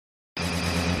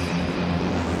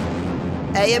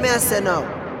Hey, you may say now.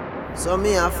 So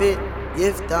me have to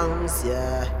give thanks,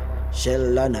 yeah.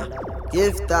 Shellana,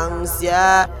 give thanks,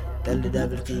 yeah. Tell the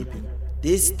devil keep him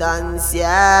distance,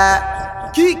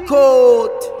 yeah. Kick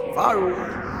out,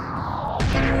 Farouk.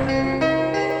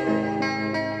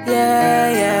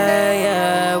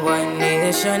 Yeah. One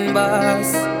nation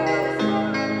boss.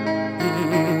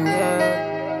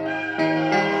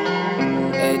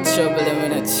 Trouble them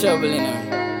in a trouble, you know.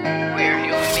 We're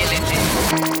humility,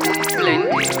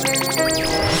 splendid,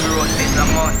 growth is a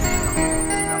must.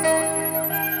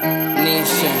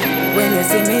 Nation. When you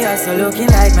see me, also looking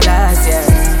like my last, yeah.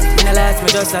 In the last, me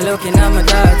just a looking at my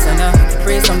thoughts. And I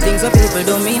pray some things what people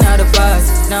do mean out the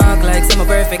past. Knock like some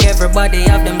perfect, everybody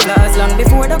have them flaws. Long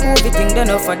before the COVID thing, done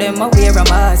enough for them, I wear a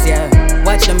mask, yeah.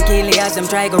 Watch them kill it as them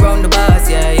try go round the bars,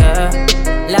 yeah.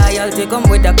 Loyalty come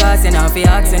with the cost, and if you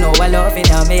asking how I love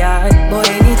it on me heart. But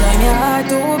anytime your heart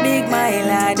too big, my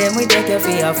lad, then we take you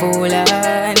for a fool.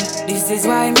 And this is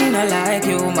why me not like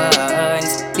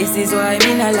humans. This is why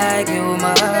me not like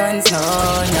humans. No.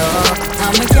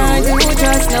 And me can't do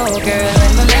just no girl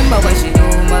when me remember what she do,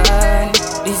 man.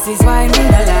 This is why me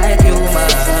not like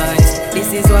humans. This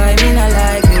is why me not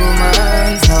like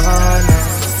humans. No.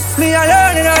 Me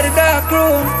alone in the dark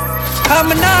room. I'm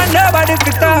not nobody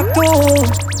to talk to.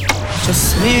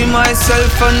 Just me,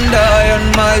 myself, and I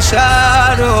and my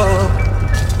shadow.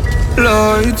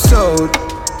 Lights out.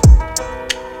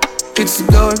 It's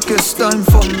the darkest time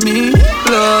for me.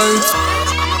 Lights.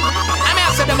 I mean,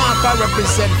 I said the marker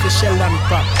represent the shell and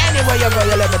pop. Anywhere you go,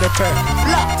 you level the curve.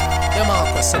 Flat. The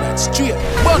marker said that straight.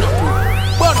 Burn up.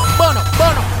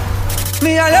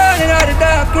 Me alone in the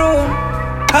dark room.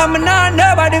 I'm not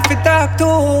nobody to talk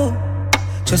to.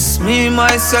 Just me,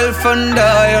 myself, and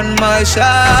I and my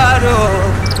shadow.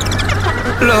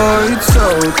 Lights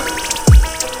out.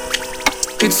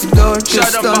 It's the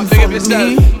darkest time for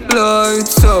me.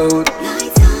 Lights out.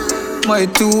 My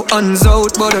two hands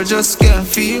out, but I just can't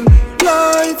feel.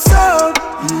 Lights out.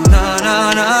 Na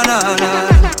na na na na.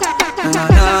 Na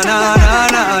na na na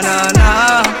na na na.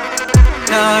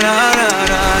 Na na na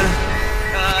na.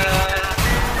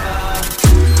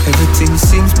 Everything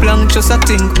seems blank, just I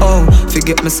think, oh.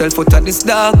 Forget myself out of this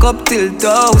dark up till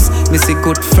those. Me see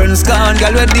good friends gone,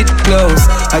 girl, we did close.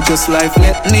 I just life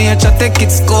let nature take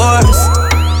its course.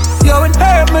 Yo, it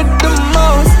hurt me the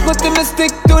most, but me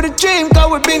stick to the dream,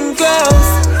 cause we been close.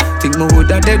 Think me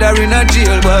woulda dead or in a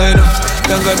jail by now.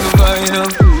 Don't got me by now.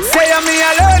 Say I'm me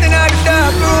alone in the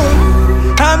dark room.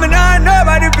 I'm not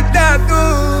nobody to talk to.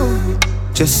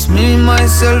 Just me,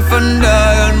 myself, and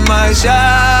I and my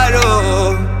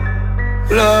shadow.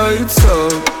 Lights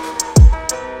out.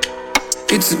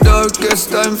 It's the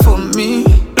darkest time for me.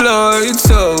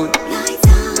 Lights out.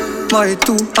 My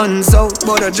two hands out,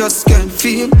 but I just can't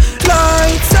feel.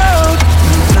 Lights out.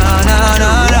 Na na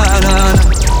na na na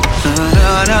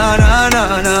na na na na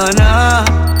na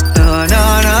na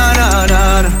na na na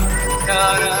na.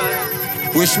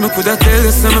 Wish me coulda tell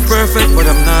you I'm perfect, but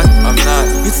I'm not.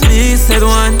 It's me, said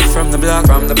one from the block.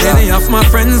 Many of my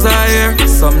friends are here,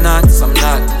 some not.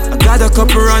 I got a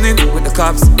couple running with the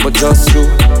cops, but just you.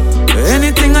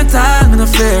 Anything at all, me no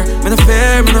fear.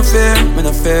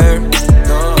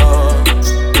 No,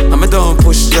 and me don't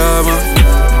push drama,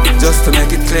 just to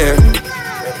make it clear.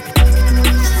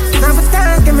 Never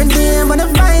talk every day, but the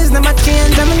vibes never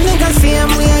change. I'm a nigga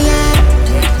same way, yeah.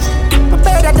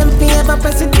 Better than paper,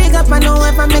 press the trigger, I know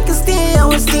if I make it stay, I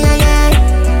will stay, yeah.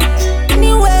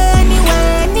 Anywhere,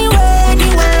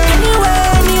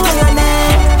 you're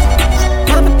there.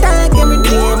 I'm a talk every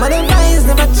day, but the vibes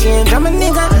never change. I'm a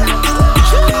nigga.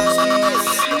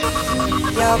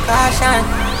 Yo, caution.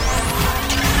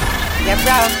 Yeah,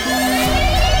 bro.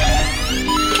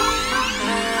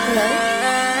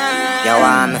 Yo,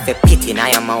 I'm if you pity, now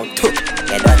I'm out too.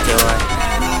 Yeah, dirty one.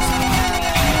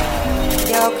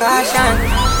 Yo, caution.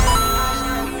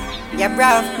 Yeah,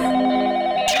 bro.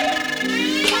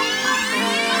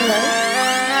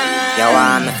 Yo,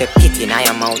 I'm if you pity, now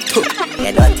I'm out too.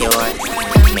 Yeah, dirty one.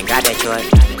 Me grab the joy,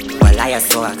 well, I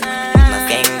soak. My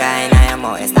finger and I am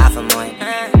out, it's half a month.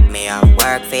 Me have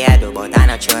work for you do, but I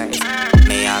no choice.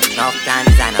 Me have no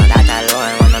plans, I know that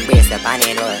alone. When my brace up on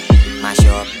the door, mash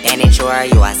up any chore,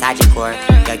 you a Saji core.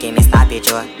 You give me sloppy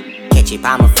chore. Catch it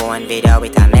on my phone, video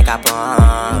with a makeup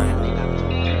on.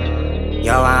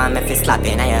 Yo, I'm if you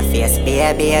slapping on your face,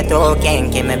 baby, it's okay,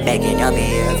 keep me begging you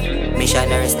behave.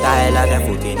 Missionary style of your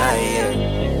foot in your ear.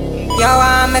 Yo,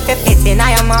 I'm if you pissing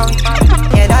on your mouth.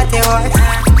 You dirty work,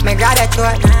 me grab the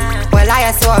throat. Well,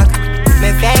 I soak. Me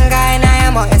finger in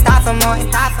your mouth, it's half a month.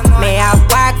 Me have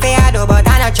work for you do, but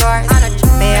I no chores.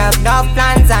 Me have no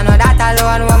plans, I know that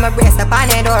alone. When me brace up on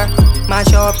the door,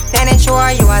 Mash up, then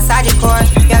ensure you a solid core.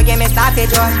 You give me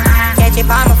sloppy joy. Catch it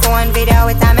on my phone video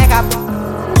with a makeup.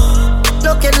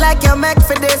 Looking like you're made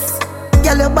for this.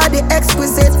 Girl, your body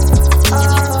exquisite.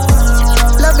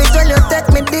 Love it when you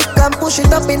take me dick and push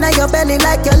it up in your belly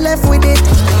like you're left with it.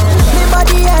 Me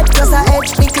body head just a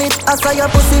edge me clit. I saw your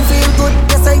pussy feel good.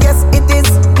 Yes, I yes it is.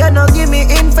 You no give me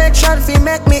infection, fi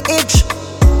make me itch.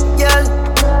 Girl,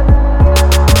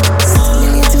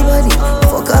 me little body,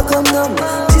 fuck her come down.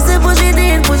 She say push it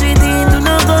in, do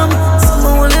not come.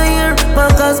 Someone wanna hear,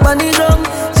 back us bunny drum.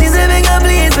 She say beg her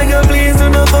please, do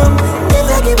not come. If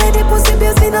I give her the pussy,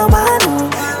 baby, no man.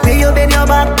 May you bend your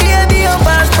back, baby, your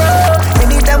back, bro.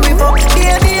 Anytime we fuck,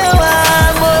 baby, you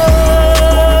want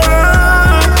more.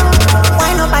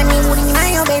 Why not buy me wood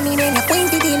in your belly, then you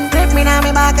point it in. Grip me now,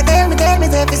 me back, tell me,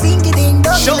 if you sink it in.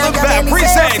 Sheldon Fat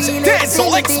presents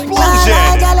Dancehall Explosion.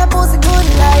 I got a pussy good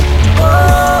like,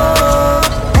 oh.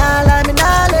 Now let me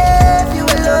not leave you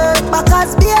alone.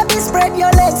 Because baby, spread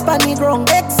your legs, panic wrong.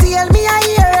 Exhale me, I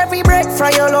hear every breath fry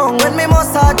your lung. When me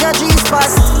massage your G-spot,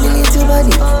 me little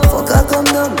body, fuck her come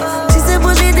down. She say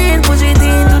push it in,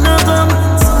 do not come.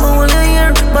 Someone wanna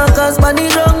hear, because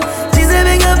panic wrong. She say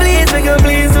beg her please,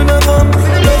 do not come.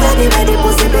 Never the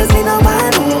pussy bless me no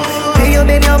man. Hey you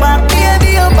bend your back,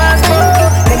 baby your back,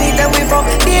 oh. Anytime we fuck,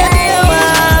 baby you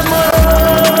want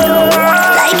more.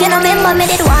 Like you know remember me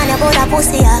did one about a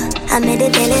pussy, yeah. I made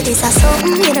it tell you this is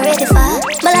something you know ready for.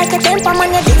 But like a temper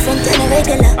man you're different than a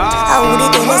regular. I would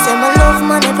tell you say my love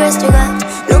man I press trigger.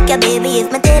 Look ya baby,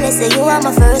 if me tell you say you are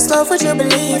my first love, would you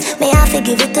believe? May I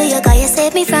forgive it to you, cause you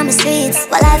saved me from the streets.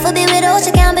 But life will be without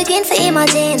you, can't begin to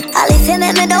imagine. I'll if you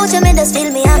make me doubt you, me just feel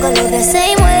me, I go live the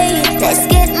same way. Let's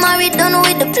get married, done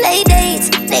with the play dates.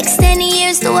 Next 10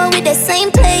 years, do it with the same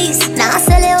place. Now I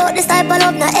sell you out this type of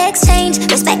love, no exchange.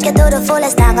 Respect you to the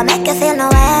fullest, now gonna make you feel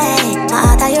no way. My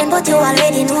heart I yearn, but you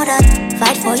already know that.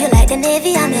 Fight for you like the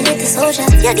Navy, I'm your little soldier.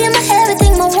 You give me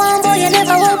everything, my one boy, you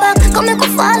never hold back. Come make me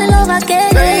fall in love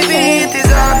again. Baby, it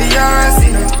is obvious,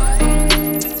 you know,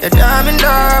 that I'm in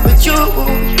love with you,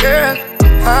 girl.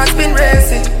 Heart's been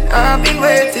racing, I've been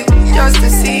waiting just to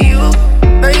see you.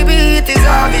 Baby, it is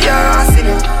obvious, you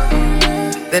know,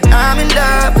 that I'm in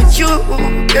love with you,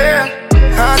 girl.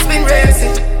 Heart's been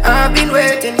racing, I've been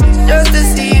waiting just to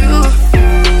see you.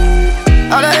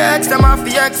 All I ask them off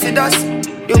the Exodus.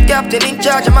 You captain in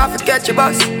charge, I'm off to catch your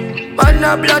bus. But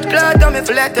no blood clot, don't me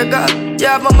for let you go. You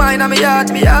have my mind and my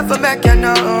heart, me have to make you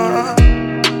know.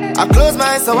 I close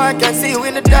my eyes so I can see you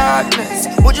in the darkness.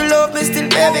 Would you love me still,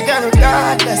 baby girl,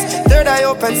 regardless? Third eye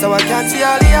open so I can see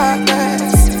all the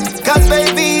darkness. Cause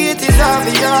baby, it is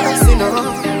obvious, you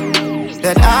know,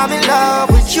 that I'm in love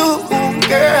with you,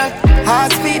 girl.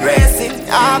 Heart speed racing,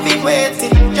 I've been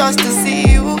waiting just to see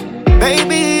you.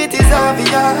 Baby, it is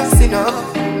obvious, you know,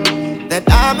 that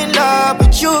I'm in love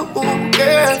with you,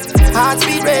 girl. Heart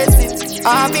speed racing,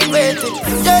 I've been waiting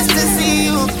just to see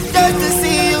you, just to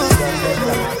see you.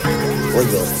 Oh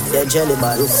yo, the jelly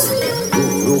balls,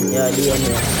 yeah,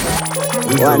 DNA.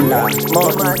 One love,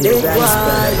 more the grand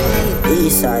spread,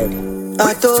 east side.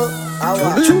 Ato,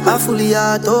 I fully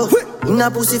ato. In a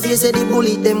pussy face, the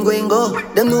bullet them going go.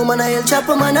 Them no man a hell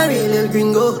chopper, man a real hell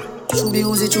gringo. Should be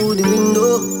used through the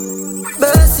window.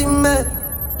 Burst him me,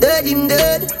 dead him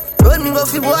dead. Run me go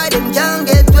fi boy, them can't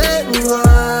get wet.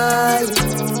 Why?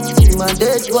 Him a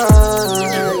dead boy.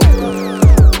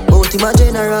 Out him a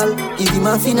general, give him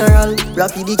a funeral.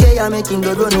 Rapid decay a make him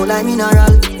blood run out like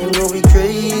mineral. Him go be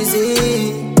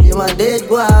crazy, him a dead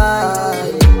boy.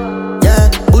 Yeah,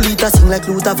 bullet a sing like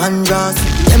Luther Vandross.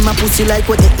 Them a pussy like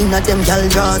what they in a them gal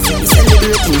draws.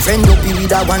 Celebrating friend up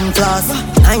with a one class.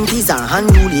 90s and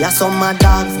unruly as some mad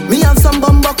dogs. Me have some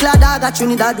bumbuckler dog at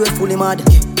Trinidad we fully mad.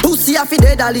 Pussy a fi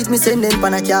dead a leave me send them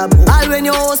pan a cab. All when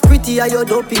your house pretty and your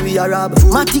dopey we a rob.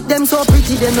 Matic them so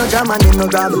pretty them no jam and them no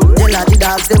grab. Tell a the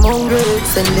dogs them hungry,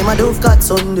 send them a dove cat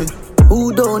Sunday.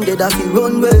 Who down there that fi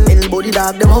run way? Elbow the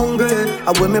dog them hungry.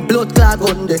 I wear me blood clot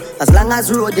gun there. As long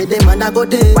as road they them man a go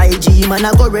there. YG man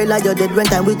a gorilla, you dead when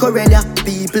time we Corella.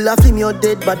 People a film your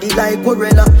dead body like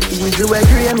gorilla. Eagle wear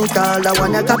grey me call that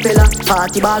one a capella.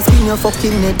 Party ball spin your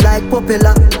fucking head like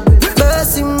propeller.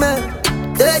 Burst him me,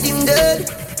 dead him dead.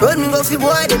 Run me go fi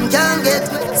boy them can't get.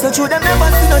 So true them never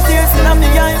see no tears in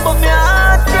me eye, but me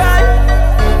heart cry.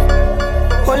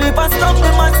 Holy pass stop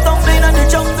them and stumbling on the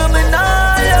jungle me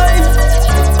nah lie.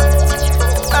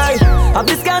 I've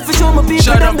been scared for show my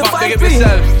people them the fight free.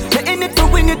 They in it to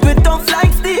win it with tough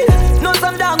like steel. No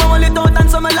some dog only out and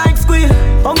some like squeal.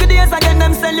 Hungry days again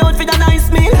them sell you out for the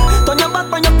nice meal. Turn your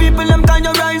back on your people them can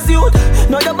you rise youth.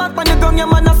 Now your back on the ground your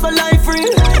man have for life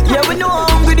real. Yeah we know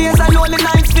hungry days and lonely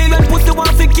nights feel. When pussy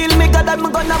want to kill me God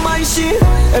I'm gonna my shield.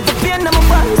 Every pain in my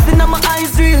voice, in my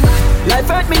eyes real. Life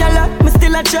hurt me a lot, me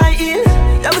still a try heal.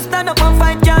 Yeah, we stand up and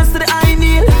fight cancer to the eye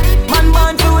kneel. Man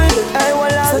born to win, I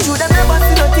will last. So true them never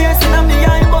see no tears in my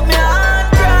eye, but me heart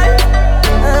cry.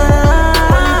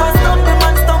 When you was stumbling,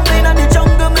 man stumbling in the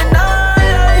jungle, me not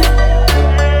lie.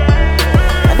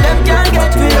 And them can't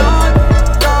get me out,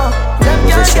 no. Them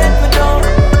can't get me down.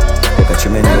 Look at you,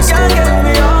 man, them can't get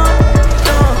me out,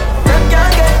 no. Them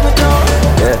can't get me down.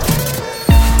 Yeah.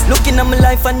 Looking at my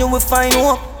life and you will find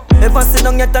hope. Ever sit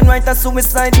down yet and write a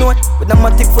suicide note. With a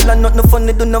matic full of nothing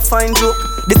funny, do not find joke.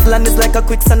 This land is like a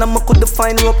quicksand and I could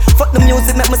find rope. Fuck the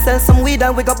music, make me sell some weed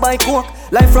and we got buy coke.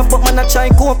 Life rough but man I try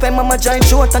cope and mama giant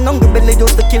short. And hungry belly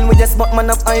used to kill me, yes but man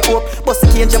have high hope. Bust the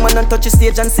cage man and touch the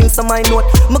stage and sing some high note.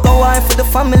 Me go wife for the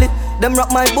family, them rock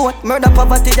my boat. Murder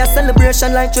poverty, a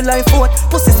celebration like July 4th.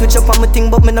 Pussy switch up on me thing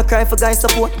but me no cry for guy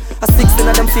support. A 16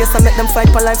 of them face and make them fight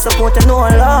for life support. And no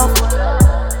love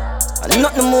and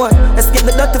nothing more. Escape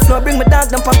the dirty floor, bring my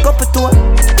dog down pack up a tour.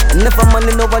 And never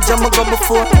money know what jam I go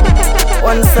before.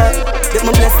 One side, get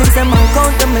my blessings and man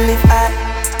count them me live high.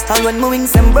 And when my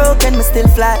wings them broken, me still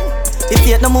fly. If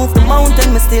yet no move the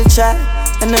mountain, me still try.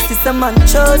 And if it's a man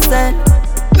chosen,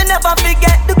 me never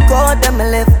forget the code them me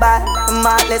live by. I'm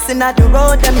heartless in the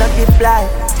road, them not give fly.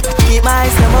 Keep my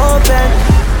eyes them open,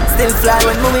 still fly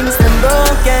when my wings them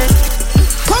broken.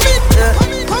 Come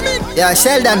in, come in. Yeah,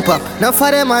 Sheldon Pop. Now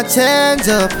for them I change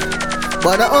up,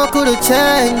 but the all could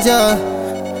change up.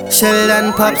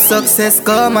 Sheldon Pop success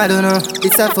come, I don't know.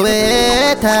 It's a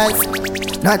haters.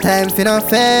 No time for no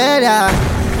failure.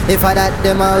 If I that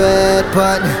them a wait,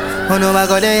 but who know I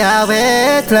go they a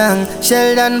wait long.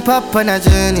 Sheldon Pop on a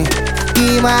journey.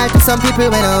 Give my to some people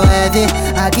when I worthy.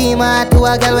 I give my to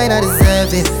a girl when I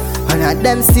deserve it. And at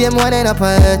them same one end up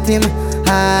hurt him.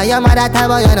 Your mother tell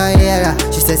me you're not here.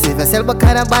 She says save yourself but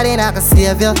kind of body not can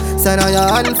save you. So now you're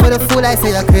on for the fool I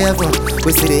say you're crazy.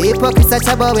 We see the hypocrites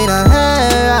that but we don't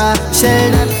hear.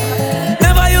 Sheldon.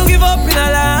 Never you give up in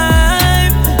a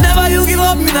life. Never you give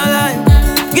up in a life.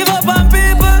 Give up on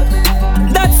people.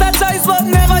 That's a choice but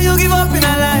never you give up in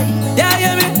a life. Yeah,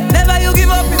 hear me? Never you give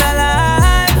up in a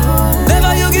life.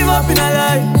 Never you give up in a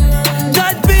life.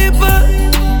 God people,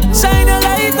 shine a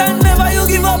light and never you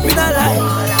give up in a life.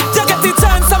 The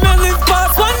chance of me live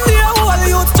past one day. All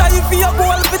you try for your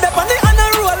goal, for them on the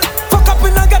honor roll. Fuck up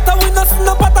in a gutter, we no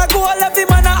snap at a goal. Every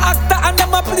man a actor and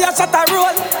them a play a shot a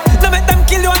role. No make them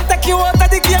kill you and take you out of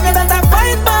the game, you better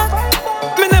fight back.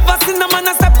 Me never seen no man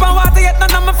a step on water yet.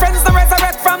 None of my friends to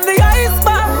resurrect from the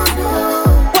iceberg.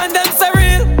 When them say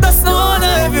real, that's no one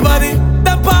everybody.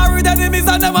 Them power with enemies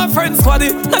and them a friends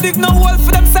squaddy. Not dig no wall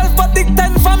for themselves but dig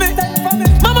 10 for me.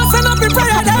 Mama send up the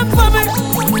prayer them for me.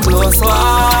 Close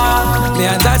walk, me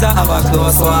and Jaja have a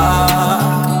close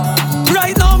walk.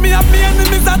 Right now me have me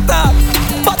enemies at top,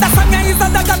 but the song is a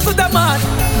dagger to the man.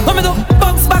 When me do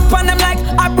bounce back on them like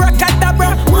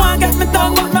abracadabra. One get me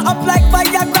down, but me up like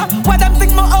Viagra. Why them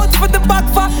think me out for the back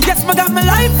for? Yes, me got my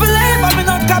life for life, but me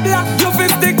not cabla. You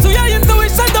feel stick to your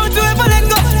intuition, don't you ever let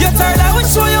go. Your third I will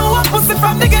show you what pussy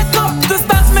from the get-go.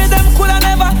 Distance made them cool and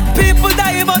never. People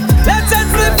die, but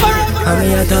legends live forever. I'm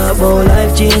here to talk about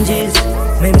life changes.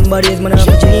 Remember this, man, I'm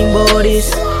a dream about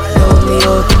this. Love me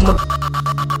out to my...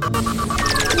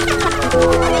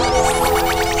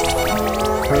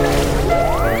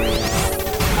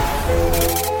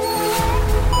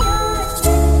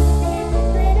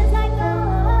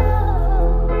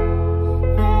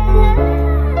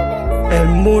 El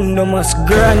mundo más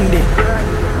grande.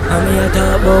 I'm here to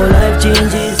talk about life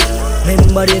changes.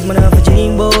 Remember this, man, I'm a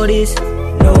dream about this.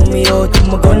 Know me out to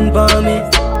my gun for me.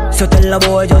 So tell a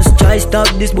boy just try stop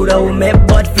this. Buddha who make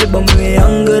bad flip but me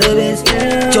younger the best.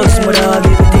 Just my dog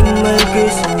everything will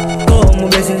kiss. Come my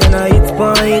blessings and I hit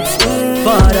points.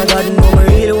 Father God know me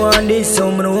really want this.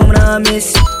 So me know I'm not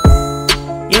miss.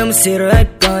 Yeah, me see the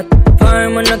right path.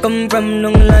 Farm and I come from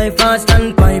long life. I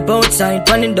stand pipe outside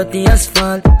pan the dirty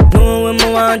asphalt. Know when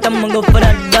I want I'ma go for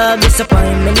that dog.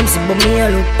 Disappointment him see but me I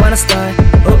look on a star.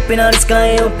 Up in the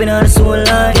sky, up in the soul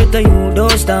light. Hit a you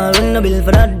don't start when I build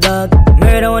for that dog.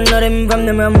 Murder one of them from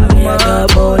them ram. I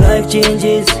talk about life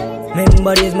changes.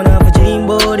 Remember this, man, I have a dream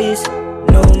about this.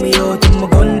 Know me out to my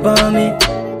gun for me.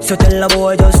 So tell a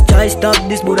boy just try stop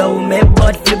this. Buddha who make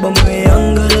bad flip but me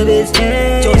younger the best.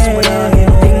 Just my dog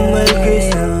everything will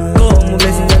kiss. Come my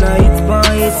blessings and I hit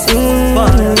points.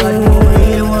 Father God know me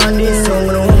really want this. So me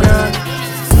know I'm not.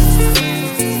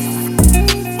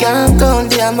 Can't count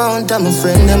the amount of my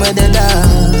friend them with the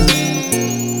dog.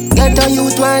 Get a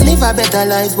youth want live a better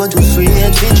life, but we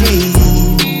afraid to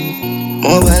dream.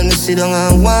 More while me sit down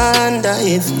and wonder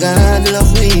if God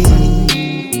love we.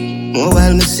 Oh,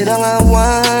 while me sit down and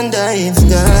wonder if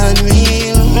God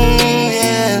real,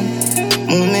 yeah.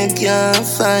 Me can't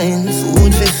find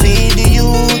food for feed the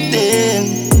youth, them.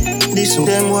 This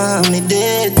them want me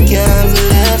dead, can't be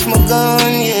left my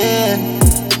gun, yeah.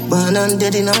 Born and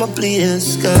dead in my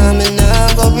place, coming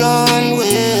now go run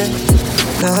way,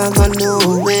 now go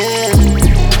nowhere.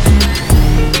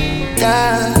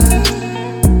 Die,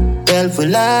 help for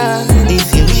life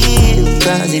if you real,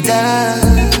 cause it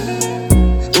die.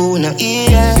 Who not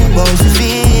here, bound to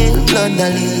feel blood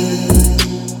dolly.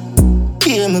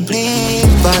 Hear me please,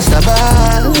 Pastor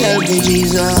Ball, help me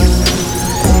Jesus.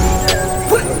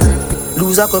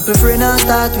 Lose a couple friends and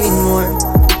start with more.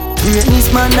 Greatness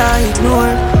man I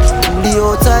ignore. The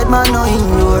outside man no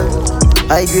ignore.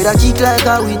 I grade a kick like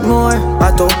a with more.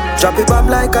 I don't drop it up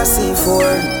like a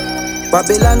C4.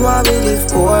 Babylon where we live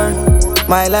poor.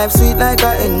 My life sweet like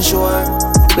a ensure.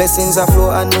 Blessings are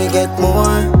flow and we get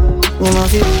more. You know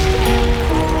feel?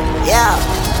 Yeah.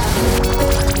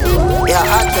 Yeah,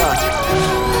 actor.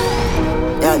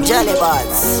 Yeah, jelly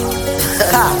bars.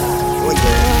 Ha. Oh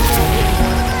yeah.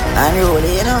 And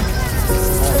rolling, you know.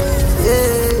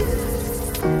 Yeah.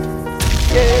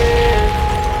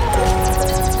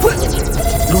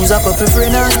 Lose a couple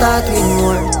friends and start with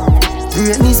more.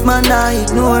 Greatness man I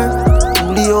ignore.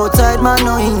 The outside man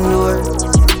no ignore.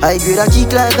 I grade a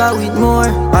kick like a with more.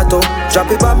 I don't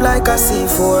drop it up like a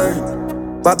C4.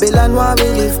 Babylon where we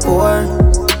live poor.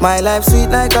 My life sweet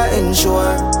like a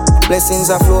ensure. Blessings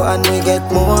are flow and we get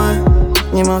more.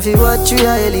 You must feel what you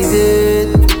are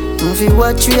elevate. You must feel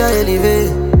what you are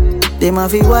elevate. They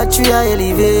must feel what you are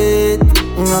elevate.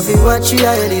 You must feel what you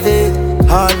are elevate.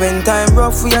 Hard when time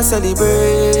rough we a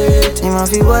celebrate. You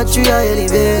must feel what you are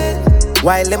elevate.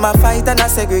 While them a fight and a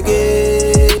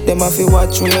segregate. Them a feel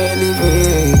what you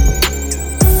elevate.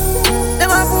 Them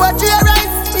a feel what you are right.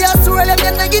 We are so relevant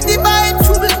them negative vibes.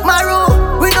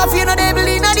 Marrow, we no fear no devil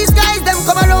in a disguise. Them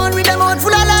come around with them out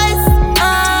full of life.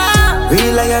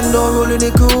 Real lion don't roll in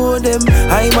the crew them.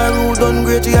 I'm a rude done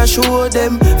great we a show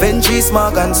them. Ventry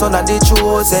smart and son of the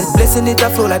chosen. Blessing it a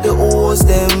flow like the hose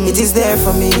them. It is there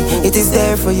for me, it is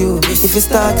there for you. If you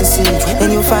start to see,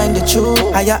 then you find the truth.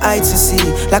 Higher heights you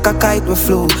see, like a kite we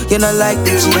flew. You not like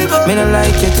the G, me not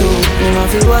like you too. You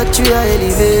must feel what you are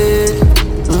elevate.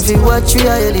 You must feel what you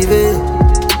are elevate.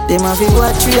 They must feel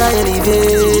what you are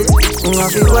elevate. You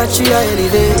must feel what you are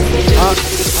elevate.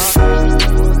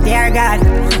 Dear God,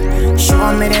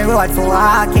 show me the road for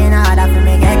walking hard after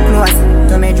me get close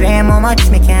to me dream how much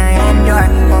me can endure,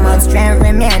 how much strength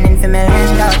remaining for me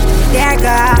land out. Dear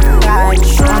God,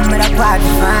 show me the path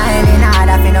to finding hard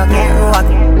after no get rock.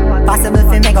 Possible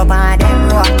for me go on them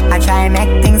road. I try and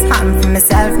make things happen for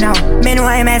myself now. Me know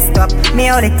I messed up, me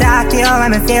only talk to you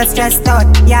when me feel stressed out.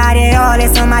 Yeah, they only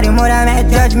somebody more than me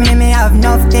judge me. Me have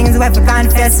enough things where to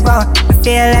confess about. Me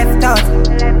feel left out.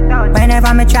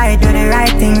 Whenever me try to do the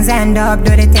right things, end up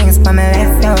do the things for me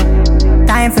left out.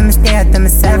 Time for me stay up to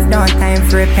myself down, time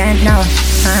for repent now.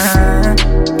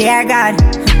 Dear God,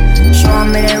 show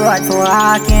me the road for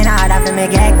walking hard after me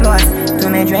get close to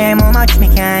me dream how much me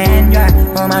can endure,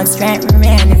 how much strength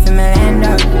remaining for me land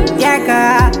up. Dear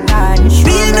God, show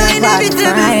me the road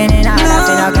for finding hard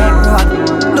after no get broke.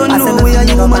 Don't know where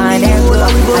you man be, how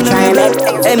we gonna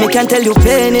make. Hey, me can tell you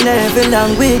pain in every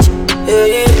language.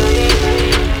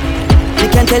 Me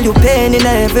can tell you pain in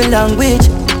every language.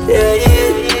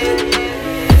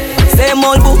 Same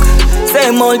old book,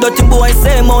 same old dirty boy,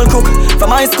 same old crook. From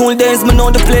high school days, me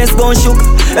know the place gone shook.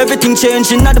 Everything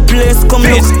changing at the place, come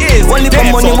look. One lip of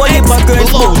money, one lip of grains,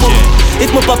 book.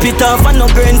 If me pop it off and no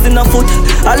grains in a foot.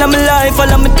 All of my life, all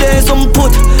of my days, I'm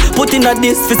put in a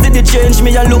this, fi see the change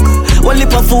me a look. One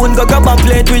lip of food, go grab a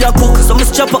plate with a cook. So me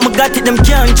strap up, me got it, them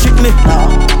can't trick me.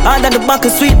 Hard at the back,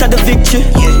 and sweet at the victory.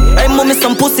 Hey mommy,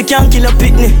 some pussy can't kill a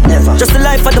picnic. Just the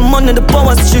life of the money, the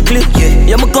power strictly.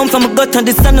 Yeah, me come from a gut and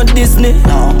this and not Disney.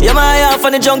 Yeah, my eye off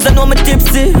on the junks, I know me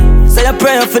tipsy. Say a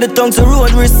prayer for the tongues, the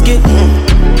road risky.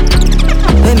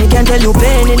 Hey, me can tell you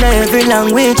pain in every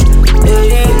language.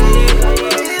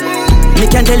 Me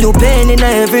can tell you pain in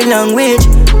every language.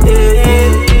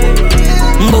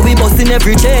 But we bustin'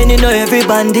 every chain in every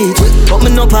bandage. But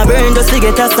me no pa brain just to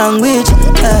get a sandwich.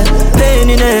 Pain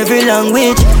in every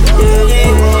language.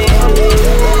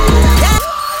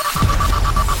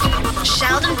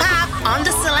 Sheldon Pap on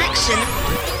the selection.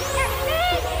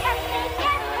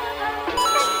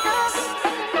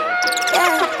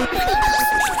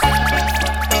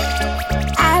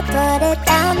 I put it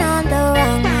down on the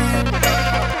wrong man.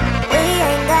 We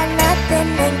ain't got nothing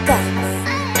in common.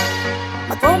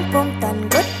 My boom boom done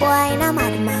good boy, and I'm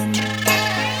mad man.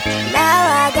 Now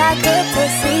I got good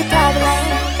pussy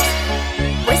problems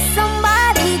with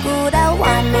somebody good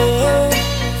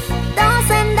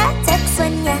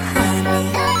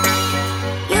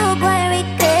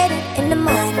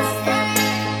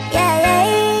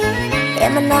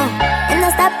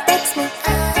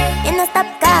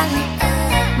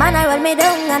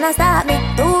and I stop me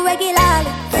too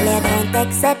regularly. Tell you don't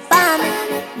accept for me.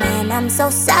 Man, I'm so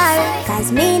sorry,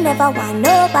 cause me never want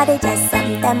nobody, just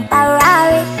some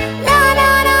temporary.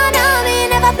 No, me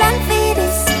never plan for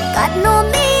this. God know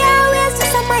me always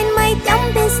just a mind my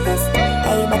damn business.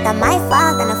 Hey, but I'm my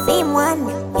fault and I fame one.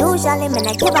 Usually me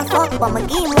not give a fuck but my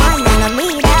game one. And I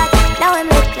mean that, now I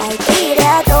look like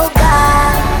idiot. Oh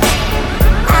God,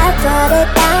 I put it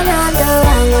down on the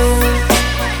wrong one.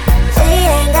 She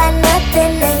ain't got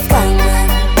nothing in common.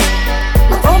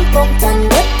 My boom boom done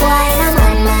with wine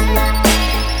and man.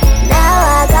 Now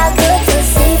I got good to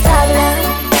see problem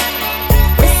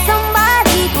with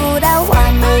somebody good I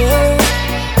want me.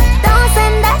 Don't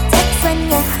send that text when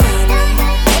you're honey.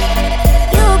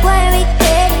 You go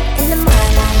regret it in the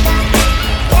morning.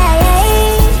 Yeah.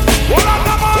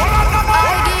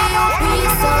 I give you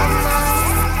peace of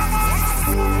mind.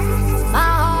 My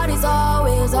heart is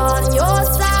always on your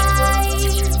side.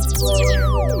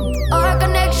 Our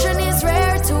connection is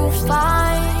rare to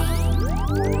find.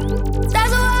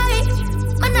 That's why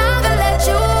I'm not gonna let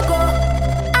you go.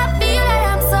 I feel like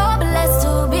I'm so blessed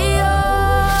to be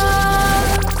yours.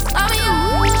 I'm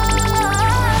yours.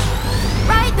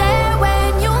 Right there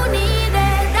when you need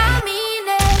it, I mean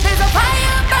it. There's a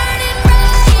fire burning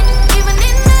bright, even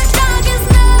in the darkest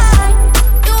night.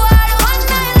 You are the one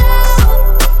I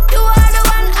love. You are the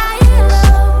one I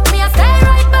love. Me, I stay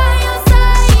right by your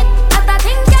side.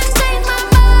 Nothing can change my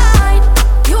mind.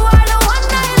 You are the one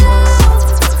I love.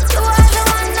 You are the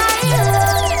one I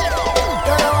love.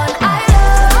 You're the one I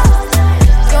love.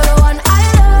 You're the one I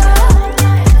love.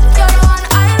 You're the one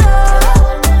I love.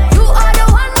 You are the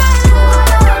one I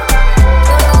love.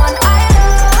 You're the one I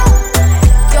love.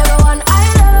 You're the one I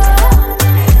love.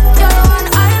 You're the one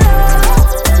I love.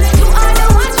 You are the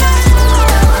one I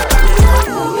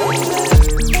love.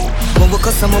 When we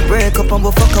cuss and we break up and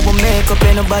we fuck and we make up,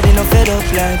 ain't nobody no fed up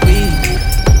like we.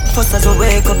 First as we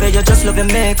wake up, you just love your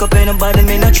makeup, ain't nobody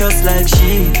me no trust like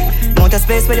she. Mount a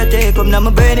space where you take up, now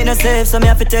my brain in a safe, so me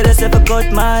have to tell yourself I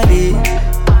cut my beat.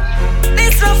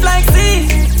 This love like sea,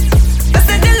 I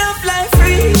said the love like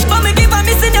free. But me keep on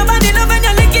missing your body, love when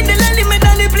you're licking the lolly, me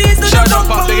dolly, please do not come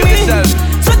for me.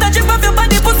 Sweat a drip off your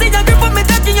body, pussy, you grip on me,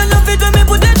 touching you love it when me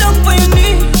put it down for your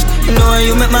knee. You know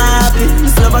you make me happy,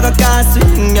 this love I can't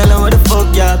swing, girl, what the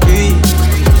fuck you be?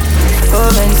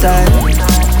 Come inside.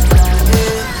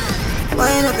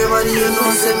 Wind up your body, you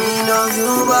know, say me love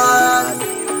you bad.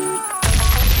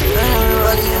 Wind up your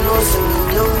body, you know, say me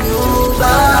love you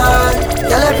bad.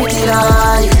 Girl, a pretty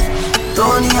lie,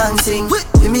 Tony and sing.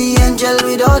 Be me angel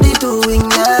without the two wing,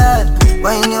 yeah.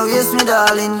 Wind your waist, me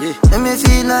darling. Let me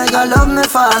feel like I love me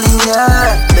falling,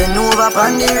 yeah. Bend over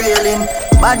on the railing.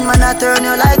 Bad man, I turn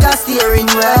you like a steering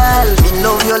wheel. Me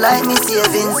love you like me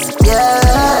savings,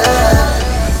 yeah.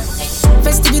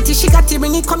 Festivity, she got to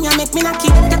bring it, come here, make me knock it.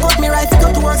 Take out me rifle,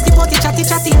 go to work, skip out the chatty.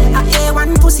 A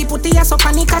A1 pussy, put the ass up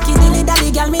on the cocky. Dilly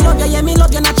dally, girl, me love you, yeah, me love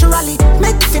you naturally.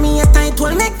 Make for me a tight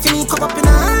hole, make for me come up in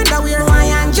a underwear, why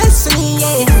and just for me,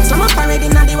 yeah. Some up already,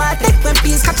 now the white, take one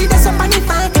piece, catch it, that's up on the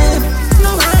pocket.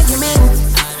 No argument.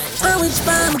 On which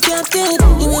palm can't take.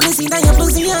 You wanna see that your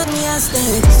pussy on me, I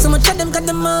stay. So much of them got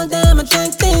them all damn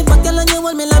attractive. But girl, on you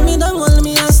hold me, love me, don't hold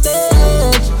me, I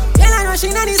stage. Girl, I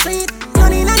rushing on the street.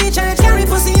 Running on the church, carry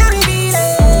pussy and reveal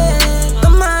it.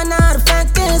 Come on, now the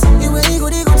fact is, you really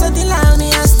good until I me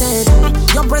a state.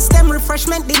 Your breast them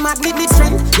refreshment, the magnetic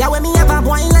strength. Yeah, when me have a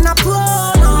boil and a pro.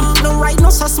 No right, no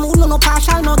so smooth, no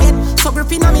partial, no get. So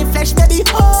gripping on me flesh, baby,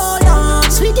 hold on.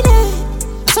 Sweetie day,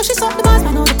 so she suck the bars, I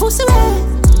know the pussy way.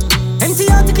 Empty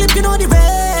out the clip, you know the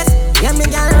rest. Yeah, me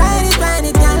girl, ride it, girl,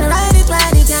 ride it, girl.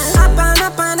 Up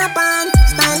on,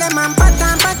 style them and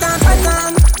pattern.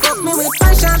 Fuck me with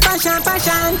passion.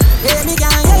 Yeah, me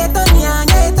girl, yeah, you turn me on.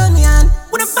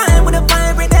 With a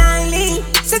vibrant highly.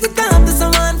 Set it up to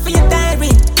someone for your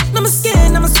diary. No, my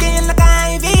skin like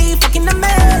ivy. Fucking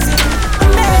amazing.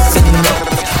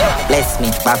 Bless me,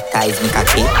 baptize me,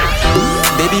 cocky.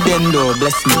 Baby Bendo,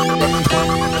 bless me.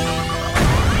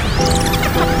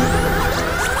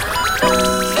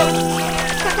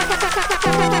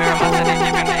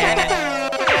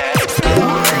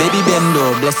 Baby Bendo,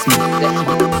 bless me.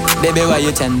 Baby, why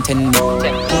you tempting me?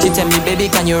 She tell me, baby,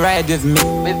 can you ride with me?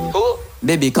 With who?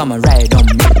 Baby, come and ride on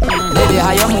me. Baby,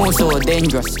 how you move so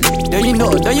dangerous? Don't you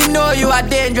know you are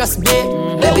dangerous,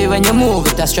 babe? Baby, when you move,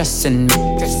 it's stressing me.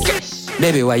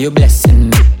 Baby, why you blessing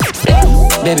me?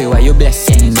 Baby, why you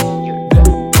blessing me?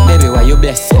 Baby, why you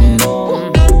blessing me?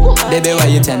 Baby, why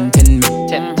you tempting me?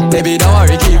 Baby, don't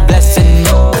worry, keep blessing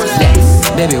me. Bless.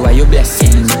 Baby, why you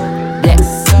blessing me?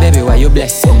 Bless. Baby, why you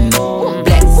blessing me?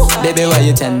 Bless. Baby, why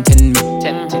you tempting me?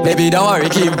 Baby, don't worry,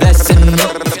 keep blessing me.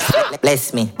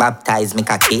 bless me, baptize me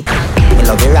cocky. Me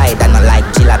love you ride and I like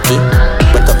jalopy.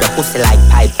 Wet up your pussy like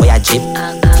pipe for your jeep.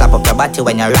 Slap up your body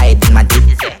when you ride in my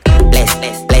deep. Bless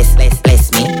me.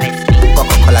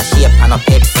 Coca-Cola shape and a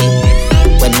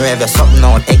Pepsi. When you have your something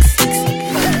now, take 6.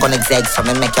 Connect eggs so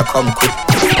me make you come quick.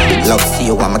 Love see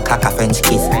you want me cock a French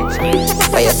kiss.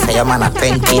 Where you say your man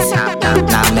apprentice.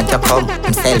 Now make you come,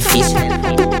 I'm selfish.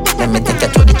 Let me take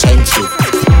you to the trenches.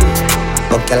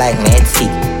 Look you like me head sick.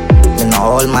 Me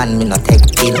no old man, me no take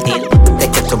pill.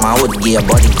 Take you to my hood, give your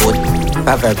body good.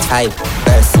 Proverbs 5,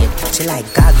 verse 8. She like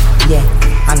God, yeah.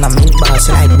 And I'm in balls,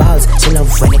 she like balls. She love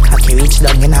when the cocky reach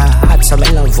down in her heart. So me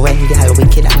love when the girl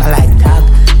wicked and I like dog.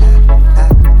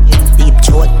 Deep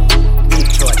throat,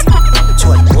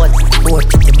 board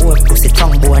pretty board, pussy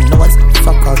tongue, board nose.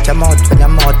 Fuck out your mouth when your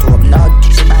mouth open out.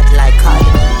 She bad like hard.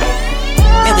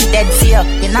 Me we dead for you.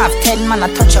 You know have 10 man,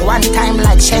 I touch you one time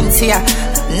like Shensia.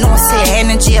 No say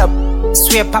energy up.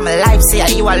 Swear upon my life, say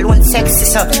you alone sexy,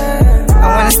 so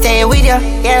I wanna stay with you,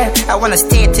 yeah. I wanna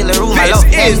stay till the room I love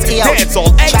empty out.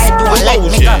 Try don't let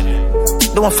me go.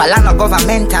 Don't fall on the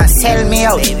government and sell me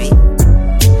out, baby.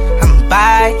 I'm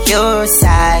by your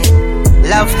side.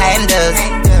 Love handles.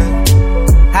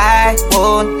 I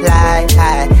won't lie,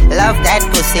 I love that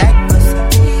pussy.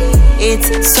 It's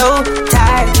so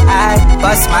tight, I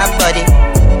bust my body.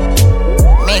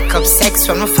 Make up sex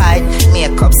from the fight.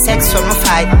 Make up sex from the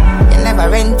fight. You never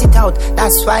rent it out.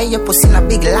 That's why your pussy in a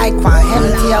big like one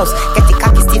empty house. Get the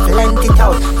cocky stiff, lent it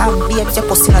out. And babes, your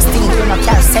pussy in a stink. You no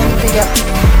can't send to you.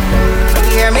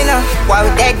 You hear me now? Why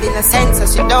we dead in a sense?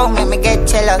 You don't make me get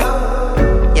jealous.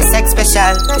 Your sex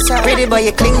special. Pretty boy,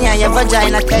 you clingy and your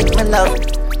vagina take me love.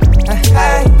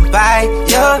 I by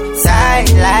your side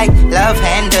like love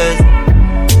handles.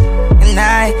 And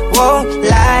I won't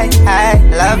lie, I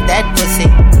love that pussy.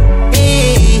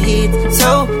 It's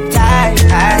so tight,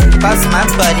 I bust my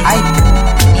body.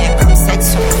 Here comes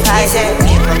sex from the fight.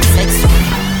 Here comes sex from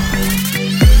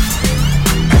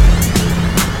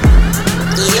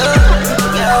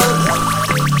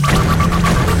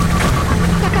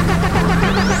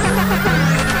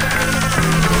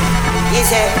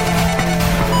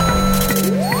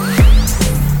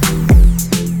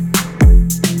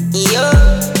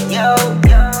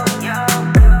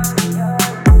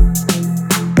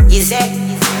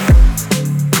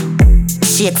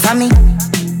shake for me.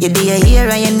 You do your hair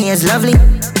and your nails lovely.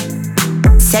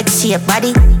 Sexy your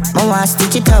body, I want to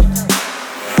stitch it up.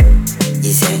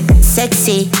 You say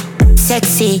sexy,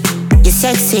 sexy, you're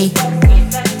sexy.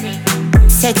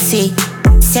 Sexy,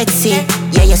 sexy,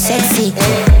 yeah you're sexy.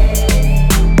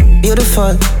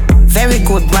 Beautiful, very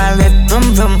good, man.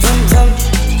 Vroom, vroom, vroom, vroom.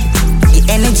 Your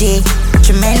energy,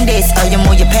 tremendous. Oh, you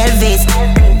move your pelvis.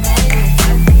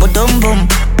 Boom, boom,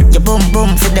 your boom,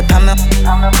 boom, for the palm.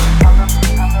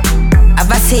 Have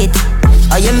a seat,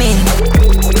 oh you mean?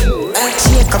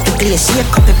 Shake up the place,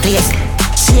 shake up the place.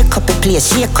 Shake up the place,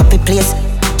 shake up the place.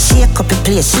 Shake up the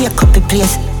place, shake up the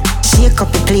place. Shake up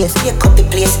the place, shake up the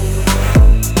place.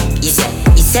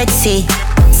 You sexy,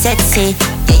 sexy,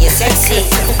 yeah you're sexy.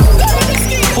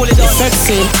 You're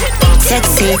sexy,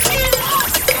 sexy.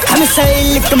 I'm a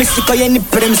silent, I'm a sick, I ain't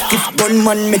a stiff gun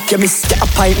man, make you miss the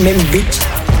appointment, bitch.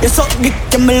 You suck dick,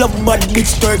 you me love bad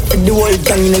bitch. Twerk for the whole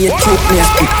gang, now you choke me a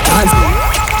spit dance.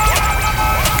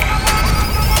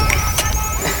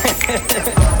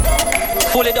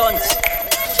 Fully done.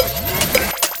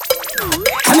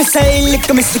 I'm a silent,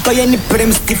 I'm a sick, I ain't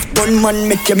a stiff gun man,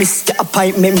 make you miss the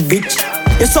appointment, bitch.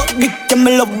 You suck dick, you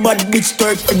me love bad bitch.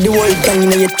 Twerk for the whole gang,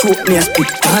 now you choke me a spit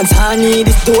dance. Honey,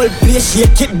 this the whole place,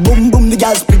 shake it, boom boom, the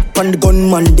girl split on the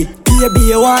gunman dick. Baby,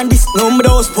 you want this? No, me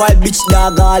don't spoil bitch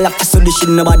dog. All after so this shit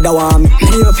nobody want me.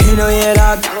 And you feel no way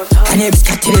dog. And if it's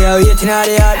got to the waiting out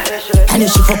the yard. And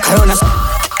if she fuck around us.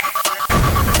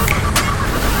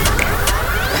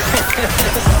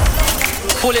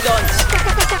 Fully done.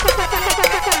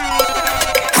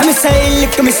 I'm a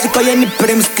silent, I'm a sick, I ain't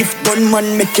a stiff gun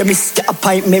man, make you miss the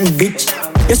appointment, bitch.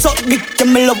 You suck dick, you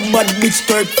me love bad bitch.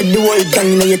 Twerk for the whole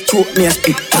gang, now you choke me a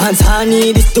spit dance.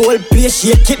 Honey, this the whole place,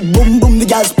 shake it, boom boom, the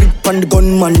girl split on the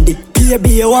gunman dick. Baby,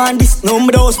 you want this? No,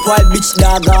 me don't spoil bitch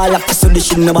dog. All after so this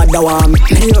shit nobody want me.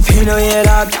 And you feel no way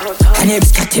dog. And if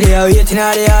it's got to the waiting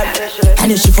out the yard.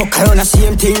 And if she fuck around the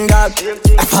same thing dog.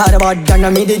 I thought about that,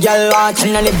 now me the girl want.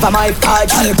 And I live by my part.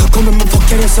 Girl, come and fuck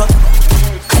your ass up.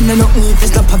 And I don't need to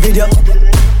stop a video.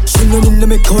 She no need to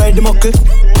make her wear the muckle.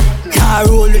 Nah,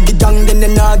 roll with the gang, then I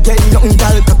not get nothing.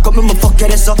 Girl, come and fuck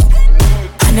your ass up.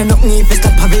 And I don't need to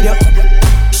stop a video.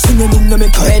 She no need to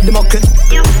make her wear the muckle.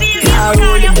 Nah,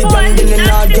 roll with the gang, then I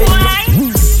not get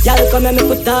nothing. Y'all come here, me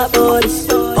put talk about this.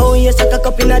 Oh, you suck a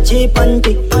cup in a cheap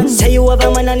panty. Say you have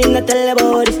a man and him not tell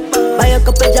about this. Buy a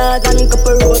couple jars and a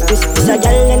couple roasties. This a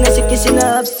gal and a sick in a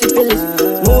half syphilis.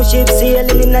 Smooth ship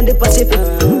sailing in the Pacific.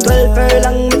 12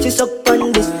 furlong, which is up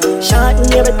on this. Short in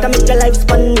your better make your life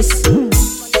span this.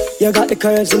 You got the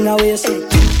curves in the waist.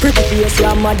 Pretty face,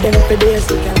 you're mad them for days.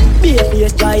 Be a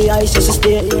face, dry eyes, just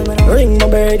stay. Ring my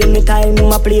bird in the time,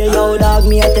 I play. Yo, dog,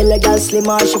 me, I tell a girl slim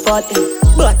or she fat.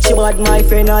 But she bad, my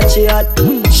friend, not she hot.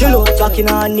 She look talking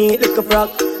on neat like a frog.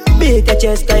 Beat your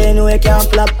chest, I know you can't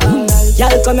flap.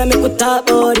 Y'all come and make we talk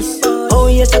about this. Oh,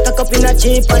 you suck a cup in a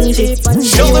cheap and cheap.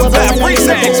 Sheldon Fat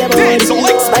presents Denzel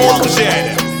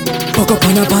Explosion. Fuck up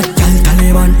on a bad girl,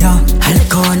 Taliban, yeah.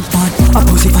 Alcohol pot, a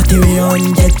pussy fatty way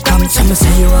on dead cam. Some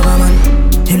say you have a man,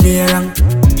 him the wrong.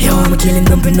 Yo, I'm killing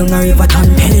dumping down a river ton.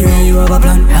 Anyway, you have a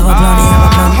plan, have a plan, have a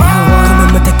plan. Come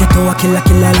and me take it to a killer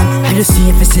land. I just see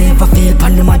if it's safe, I feel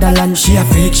pan the motherland. She a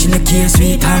freak, she look here,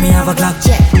 sweet, time me have a clock.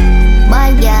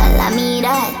 Bad girl, I mean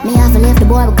that. Me have to leave the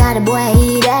boy because the boy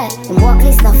he that. Him walk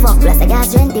list of fuck plus I got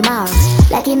 20 miles.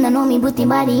 Like him no know me put him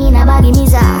body in a baggy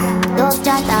mizar. Dove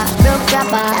chatter, broke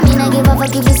trapper. I mean I give a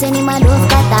fuck if you send him a dove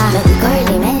cutter. Make me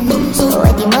curly man, so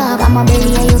wet him up. I'm a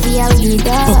belly and you feel how he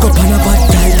does. Fuck up on a bad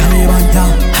girl, Taliban,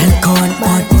 yeah. Alcohol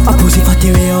pot, a pussy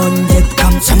fatty way on dead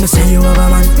cam. Some say you have a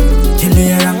man, him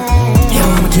the wrong. Yo,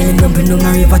 I'm killing dumping down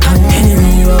a river ton.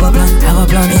 Anyway, you have a plan, have a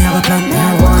plan, have a plan.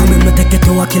 Come and me take it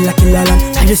to a killer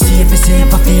land. I just see if it's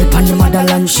safe, I feel pan the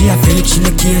motherland. She a freak, she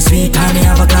look here, sweet, time me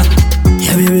have a clock.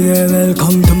 Yeah, baby girl,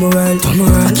 welcome to my world.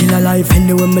 I kill a life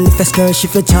anyway, me lift a skirt.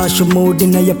 Shift your charge, your mood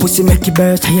in your pussy, make it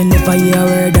burst. I never hear a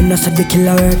word, and that's a the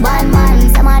killer word. Bad man,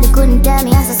 somebody couldn't tell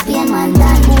me as a Spain man.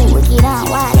 That move, wicked and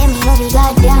wild, let me love you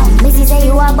goddamn. Missy say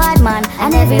you a bad man,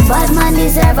 and every bad man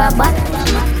deserve a bad.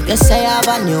 You say I have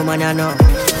a new man, I know.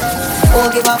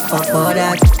 Won't give a fuck about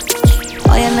that.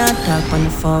 Why you not talk on the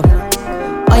phone?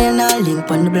 Why you not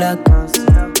link on the block?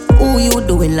 Who you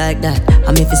doing like that?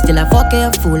 I mean if you still a fuck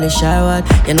you foolish or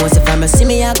what? You know if I'ma see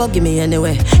me, I go give me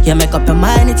anyway. You make up your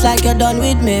mind, it's like you're done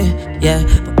with me. Yeah,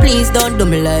 but please don't do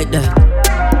me like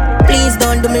that. Please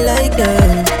don't do me like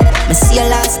that. I see you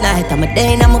last night, I'm a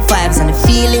day and I'm a vibes and the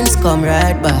feelings come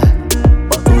right back.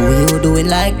 But who you doing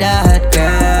like that,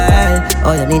 girl?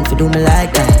 Oh, you need to do me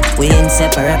like that. We ain't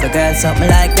separate, but girl, something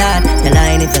like that. You're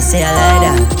lying if I say I like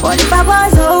that. What if I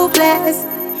was hopeless?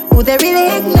 Would they really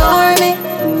ignore me?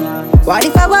 What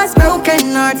if I was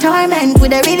broken or torment?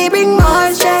 Would they really bring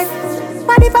more stress?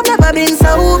 What if I've never been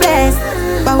so blessed?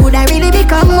 But would I really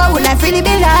become? What would life really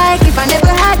be like if I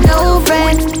never had no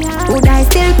friend? Would I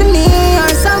still be me or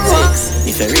someone?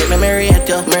 If you rate me, me rate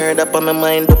you. Murder up on my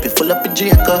mind, up you full up with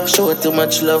Jacob. Show too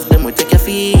much love, then we take your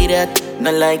feed at.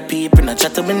 Not like people, not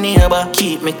chat to my neighbor.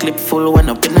 Keep me clip full when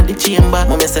up in the chamber.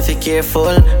 Mama say be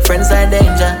careful, friends are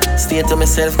danger. Stay to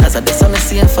myself, cause I do something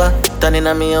safer. Turn in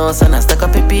on me house and I stack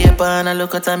up a paper. And I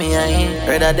look at me eye.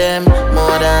 Rather them,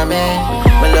 more than me.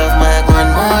 Me love my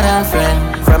gun more than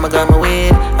friend. From I got my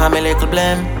weed, I'm a little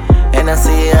blame. And I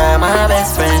see I'm my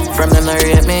best friend. From them I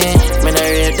rate me not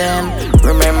rate them.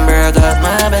 Remember I got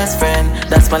my best friend.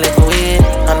 That's my little weed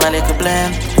and my little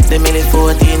blame. The milli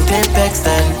 14 clip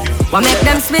extend. What make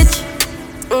them switch?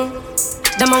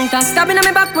 The amount of stabbing on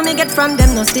my back when me get from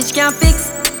them, no stitch can't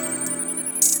fix.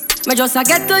 Me just a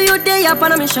get to you day up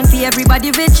on a mission for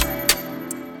everybody rich.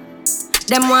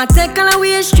 Them want take all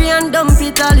away history and dump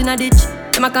it all in a ditch.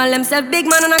 Them a call themselves big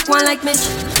man and a one like Mitch.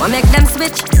 What make them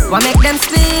switch? What make them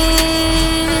switch?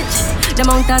 The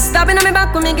amount of stabbing on my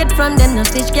back when me get from them, no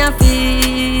stitch can't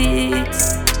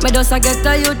fix. Me just a get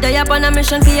to you day up on a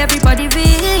mission for everybody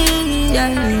rich.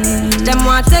 Yeah. Them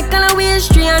want take all away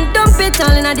history and dump it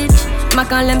all in a ditch. Ma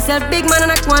call themselves big man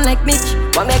and act one like Mitch.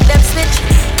 What make them switch?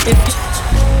 It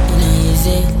ain't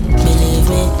easy, believe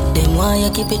me. Them want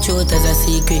you keep it short as a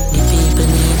secret. The people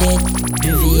need it,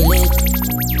 reveal it.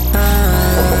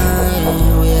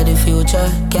 We are the future,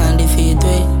 can't defeat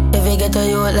we. If we get a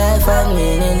youth life and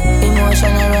meaning,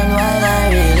 emotion I run wild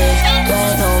and real it.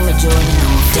 Right now me journey,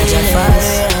 judge a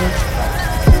fast.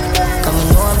 Come on,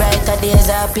 know brighter days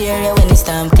appear when it's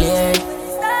time clear.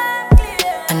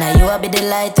 And now you will be the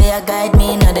light where you guide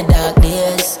me in the dark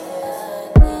days.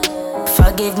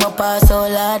 Forgive my past, oh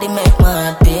Lord, it make my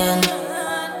heart pain.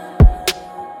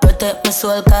 Protect my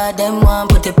soul, cause them want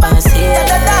put it past here. They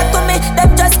don't talk to me,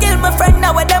 them just kill my friend.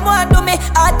 Now what them want to me,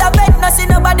 out of bed, no see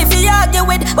nobody fi argue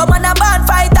with. But man a band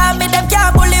fight on me, them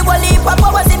can't bully. Will leap up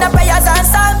powers in the prayers and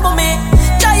song for me.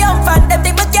 Triumphant, them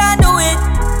think me can't do it.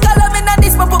 Call them in on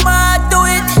this, but put my heart to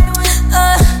it.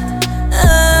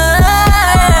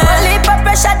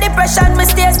 Pressure, depression, me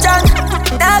stay strong.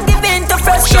 Now give in to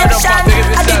frustration.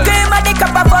 I the cream of the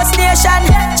cup of frustration.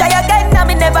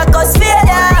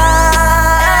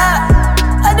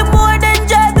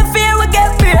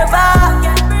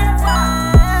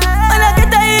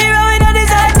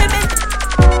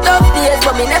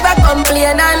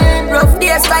 pain and rough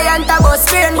days, client a bus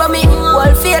pain. But me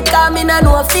whole faith come in and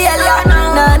no failure.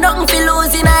 Nah, nothing for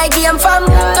losing, I game from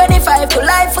 25 to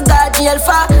life for God jail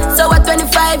for. So at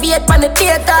 25, 8 pan the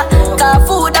theater. Cause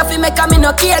food that fi make a me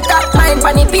no cater. Mine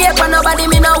pan the paper, nobody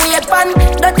me no wait pan.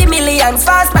 30 millions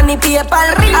fast pan the paper.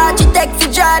 Architect fi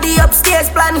draw the upstairs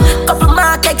plan. Couple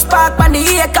Mark X Park pan the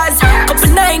acres.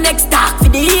 Couple 9X talk for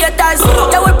the haters.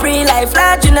 Yeah, we pre-life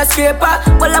large in a scraper.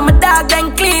 Well, I'm a dog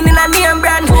then clean in a name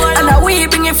brand. And now we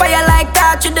bringing fire like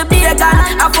that to the bacon.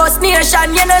 A first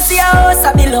nation, you know see a house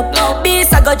a build up.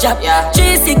 Beast a go drop.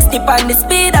 360 pan the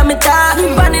speed of me tar.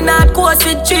 Running out coast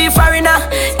with 3 foreigner.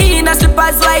 In a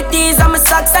slippers like these, I'm a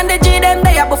socks and the G them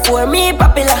there before me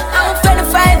popular.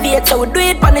 25 years, so we do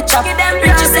it pan the chop.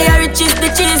 Riches say riches, the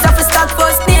cheese of a stock.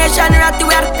 First nation, ratty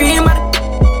we are the cream.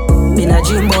 Been a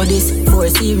dream about this 4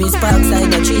 series,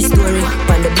 parkside, a 3-story.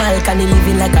 On the balcony,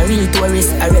 living like a real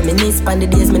tourist. I reminisce on the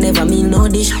days me never meal no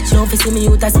dish. Now if you see me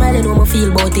out, I smiling when I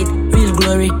feel about it. Real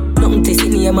glory. Nothing to see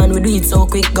me, man, we do it so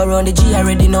quick. Go round the G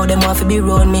already, now them want to be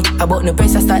round me. About no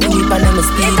press, I start the whip and them a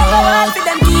speed up. If I go hard for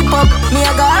them keep up, me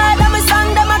I go hard and my song,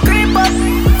 them a creep up.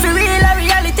 For real a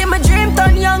reality, my dream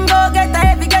turn young, go get a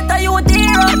heavy, get a youth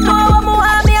hero. No, I'm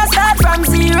want me, I start from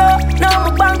zero. Now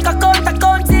my bank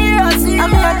account zero. And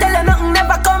me I tell you nothing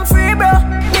never come free, bro.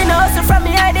 Me no hustle from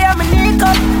me idea, me nick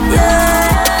up,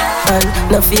 yeah. And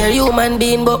no fear human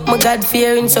being, but my God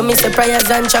fearing. So me say prayers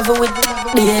and travel with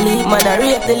daily. Man I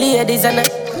rape the ladies and a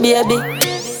baby.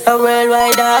 A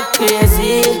worldwide act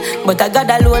crazy, but I God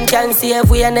alone can save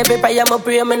we. And every prayer I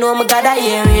pray, me know my God I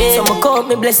hear it. So me count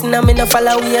me blessing and me no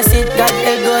follow we a sit. God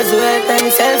it goes well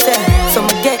and self-care. So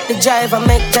me get the drive and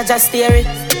make Jaja steer it.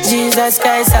 Jesus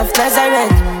Christ of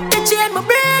Nazareth. The chain me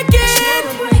breaking,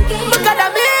 my God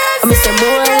amazing. Me say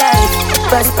more life,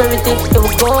 prosperity, it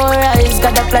will go rise.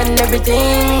 God a plan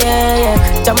everything, yeah,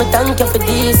 yeah. Jah me thank you for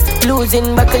this.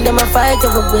 Losing battle, them a fight, you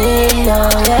will win,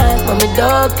 yeah. Mommy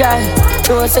don't cry.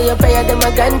 No say your prayer, them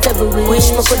a grant every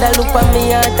wish. Me coulda look on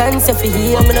me heart and say for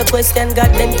heal. Me no question God,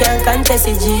 them can't contest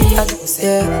it, G.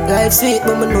 Yeah, life sweet,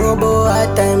 but me know about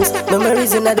hard times.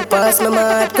 Memories in the past, my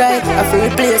heart cry. I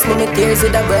feel replace me tears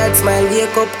with a bright smile.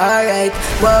 Wake up, alright.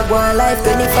 Walk one life,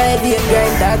 25 year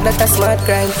grind. Dog, that a smart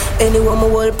crime. Anyone me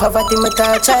hold poverty, me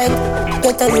touch child.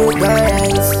 Get a new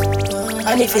rise.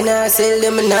 And if you not sell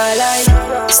them, I not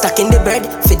lie. Stacking the bread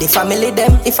for the family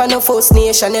them. If I know First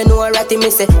Nation, you know a ratty me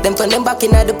say. Them turn them back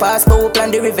in the past, but we plan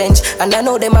the revenge. And I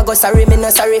know them I go sorry, me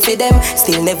not sorry for them.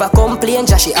 Still never complain,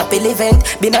 just she happy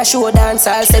event. Been a show dance,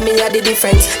 I'll say me a the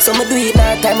difference. So me do it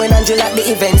now time when Andrew at the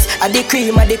events. At the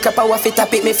cream, at the crap, I want fit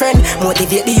up it, me friend.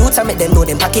 Motivate the youth and make them know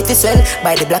them pocket is well.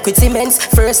 Buy the black with cements.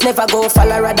 First never go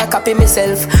follow, rather copy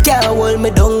myself. Can't hold me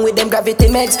down with them gravity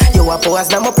meds. You a pause,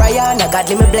 now my prayer, now God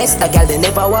me bless. The girl they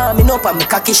never want me no pa me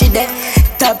cocky she dead.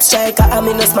 Top striker, I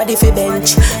me no smarty fi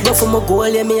bench. Go for my goal,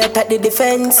 yeah, me attack the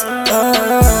defense.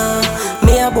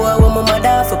 Me a boy with my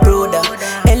mother for prouder.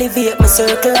 Elevate my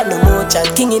circle and no more chat.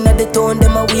 King in the town,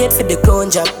 them a wait for the crown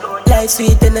job. Life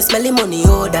sweet and a smelly money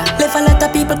odor. Left a lot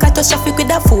of people catastrophic with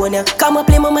that phone, yeah. Come up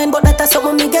play my mind, but that's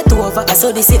something me get over. I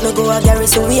saw this it no go a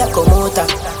garrison, we a come out.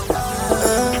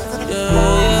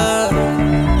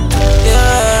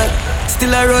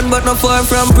 Still I run but not far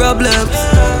from problems.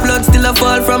 Blood still a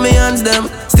fall from my hands them.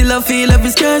 Still I feel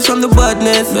every scratch from the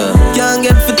badness. Can't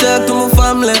get to talk to my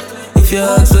family. If you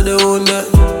ask for the own that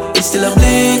it still a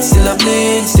bleed, still a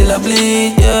bleed, still a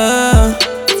bleed, yeah.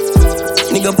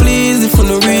 Nigga please, if you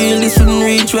no real, this wouldn't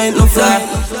reach right no fly.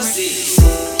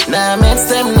 Nah met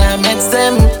them.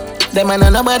 Them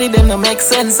and nobody, them no make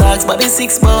sense. Ask but the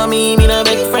 6 for me no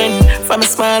big friend. From a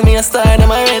smile, me a star, them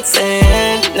a red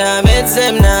sand. Nah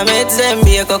met them.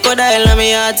 Be a crocodile and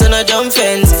me heart on a jump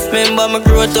fence. Remember me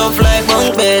grow tough like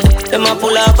bunk bed. Them a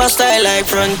pull up a style like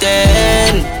front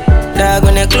end. Dog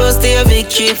when you close to your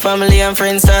victory, family and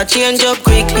friends start change up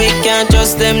quick. Can't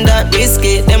trust them that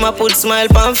risky. Them a put smile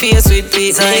on face with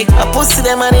pity. I pussy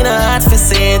them and in a heart for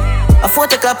sit. I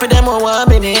photocopy them on 1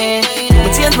 minute.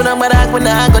 But change my number dog when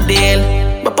I go deal.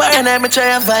 But paranoid me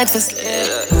try and fight for sleep.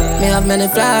 Me have many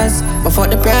flaws, but for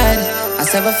the pride I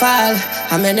never fall,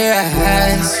 I'm in the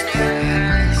rise.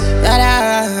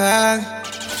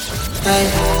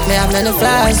 Me have many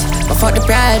flaws, but for the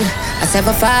pride I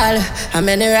never fall, I'm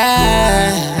in the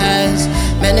rise.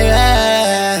 Many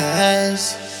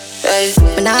rise.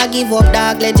 When I give up,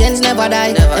 dark legends never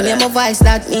die. Them hear my voice,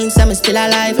 that means I'm still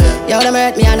alive. Yo, them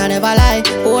hurt me and I never lie.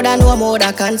 More than no more,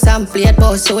 that can't contemplate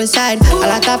about suicide. A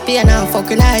lot of pain and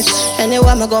fucking night.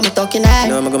 Anywhere I go, me talking night.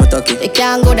 It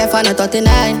can't go there for no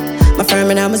 39. My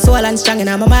firm in my soul and strong in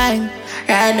my mind.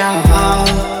 Right now,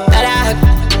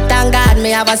 thank God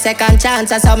me have a second chance.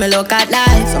 That's how me look at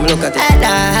life. So me look at it. At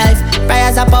life.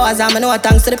 Prayers and powers and me know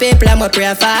thanks to the people I'm a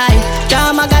pray for.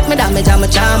 Drama got me damaged and me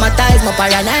traumatized. My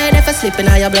paranoid if I slip in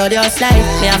your blood your slide.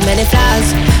 Me have many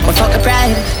flaws, but fuck the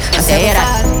pride. I say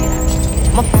that.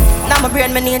 Now my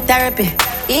brain me need therapy.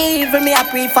 Even me I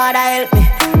pray Father help me.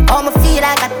 Oh me feel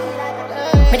like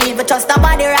me need to trust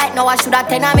nobody right now. I should have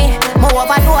 10 of me. More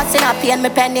overdose in a pain. Me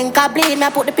pending can bleed.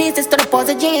 Me put the pieces to the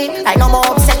puzzle G. I know more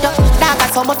upset up.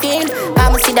 That's how me feel.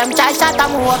 Cause me see them try shot and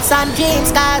me hopes and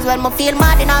dreams. Cause when me feel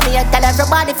mad in me, I tell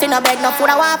everybody finna beg no food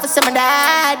I want for see my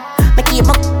dad. Me keep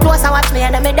me close and watch me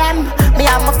enemy them. Me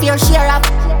have my fair share of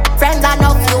friends and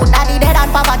no few. Daddy dead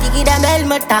and poverty give them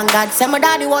helmet. Thank God say my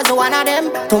daddy was one of them.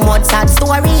 Too much sad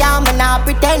story and me not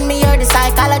pretend. Me hear the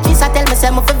psychologist I tell me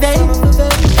say me for vent.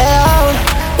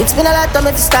 It's been a lot of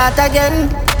me to start again.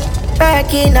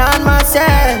 Working on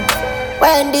myself.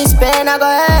 When this pain I go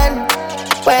end.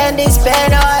 When this pain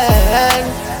I end.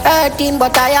 Hurting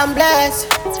but I am blessed.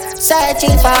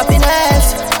 Searching for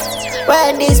happiness.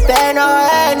 When this pain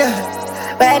I end.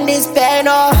 When this pain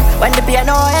when the pain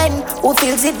end. Who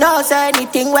feels it now? So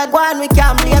anything we go on we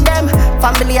can't blame them.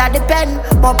 Family I depend.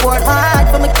 More pour my heart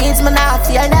for my kids, me not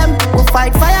fear them. We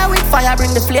fight fire with fire,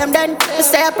 bring the flame then. We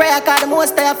stay a prayer cause the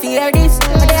most I fear this.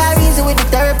 But they are easy with the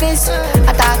therapist.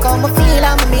 I talk how me feel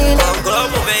and me mean it.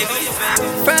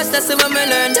 First lesson when me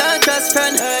learn, don't trust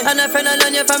friend. And a friend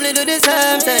alone your family do the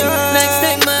same thing. Next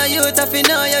thing my youth have to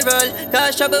know your role.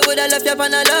 Cause trouble would have left you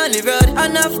on a lonely road.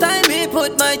 Enough time me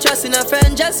put my trust in a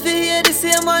friend. Just for hear the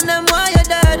same one and why you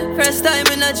dead. First time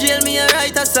in a jail me a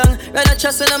write a song. Rather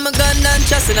trust in a gun than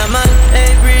trust in a man.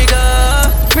 Hey Brigo,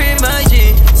 free my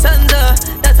G. Sansa,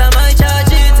 that's how my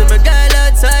charge it. To my girl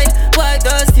outside, wipe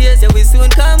those tears. Yeah we soon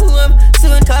come home,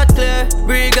 soon cut clear.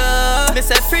 Brigo, me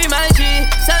say free my G.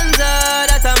 Sansa,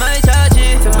 that's how my charge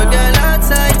it. To my girl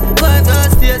outside, wipe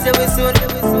those tears. Yeah we soon.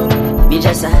 Me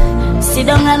just sit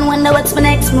down and wonder what's my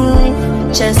next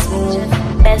move. Just move,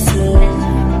 best move.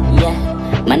 Yeah.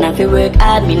 Man, if you work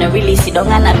hard, me no really sit down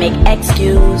and I make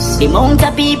excuse. The amount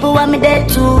of people want me dead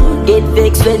too. Get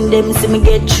vexed when them see me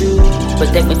get through.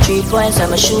 Protect my 3 points,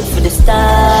 I'ma shoot for the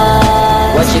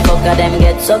stars. Watch the fuck of them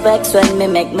get so vexed when me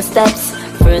make my steps.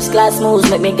 First class moves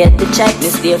make me get the check. Me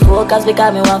stay focused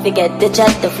because me want to get the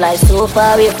check. To fly so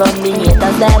far away from the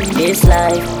haters them. This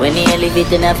life, when you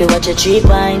elevating have to watch your 3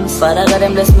 points. Father God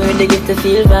them bless me with the gift to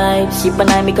feel vibes. Keep an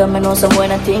eye because me know some boy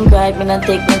not think right. Me not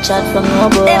take no chat from no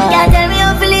boy. Them can't tell me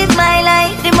how to live my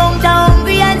life. The monk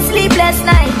hungry and sleepless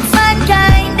nights.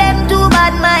 Mankind, them too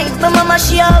bad minds. My mama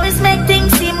she always make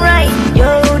things seem right.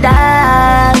 Yo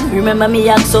dad, remember me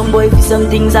ask some boy for some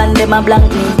things and them a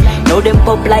blank me. Now them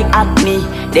pop like acne.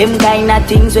 Them kind of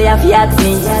things where you have to ask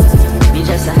me. Me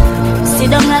just sit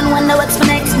down and wonder what's my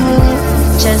next move.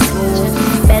 Just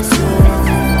move, best move.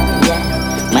 Yeah,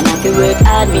 man have to work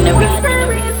hard, me no really.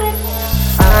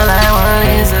 All I want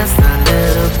is just a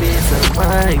little piece of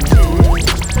mind, yeah.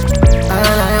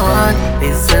 All I want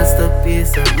is just a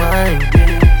piece of mind,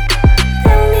 yeah.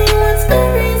 Tell me what's the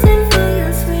reason for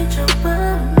your switch up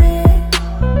on me?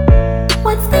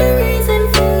 What's the reason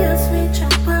for your switch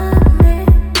up on me?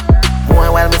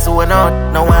 More while me zone out,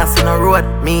 no one see no road.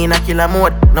 Me in a killer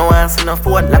mode, no one see no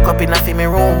phone. Lock up in a fi me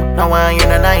room, no one you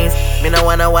no nice. Me no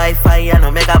want a Wi-Fi and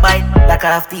no megabyte. Like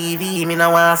I have TV, me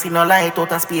no want see no light.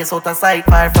 Out of space, out of sight,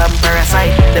 far from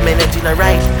parasite. Them energy no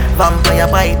right, vampire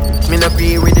bite. Me no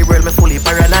agree with the world, me fully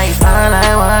paralyzed. All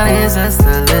I want is just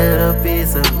a little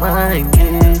piece of mind,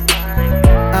 yeah.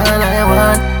 All I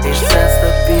want is just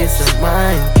a piece of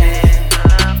mind, yeah.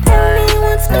 Tell me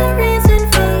what's the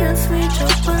reason for your switch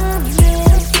up on me?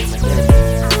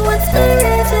 What's the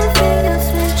reason for your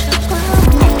switch up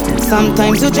on me?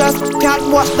 Sometimes you just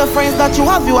can't watch the friends that you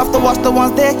have to watch the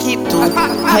ones they keep to.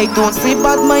 I don't see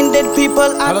bad-minded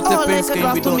people at all. Like a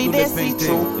glass to me they see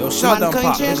through. Man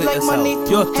can change like money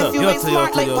too. If you ain't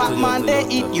smart like Pac-Man they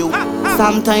eat you.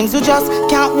 Sometimes you just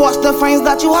can't watch the friends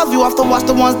that you have to watch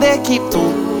the ones they keep to.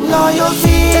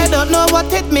 Loyalty, they don't know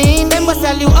what it means. Them will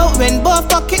sell you out when both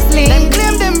pockets lean. Them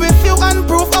claim them with you and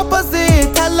proof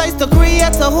opposite. Tell lies to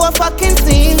create a whole fucking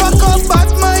scene. Fuck off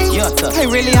bad mind. I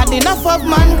really had enough of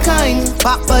mankind.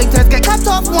 Backbiters get cut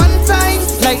off one time.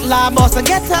 Like La Boss to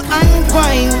get her and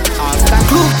grind.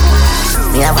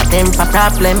 Me have a temper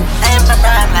problem.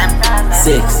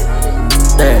 6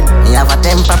 3rd. Me have a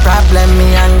temper problem.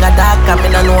 Me anger dark and me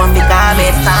no know me calm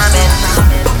it.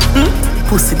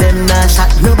 Pussy them nah shot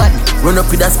nobody. Run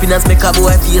up with the spinners, make a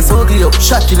boy face ugly up.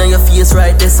 Shot in your face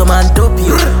right there, some man dope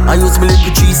you. I use me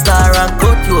little 3-star and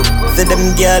cut you up. Say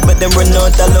them geared, but them run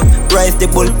out of luck. Rise the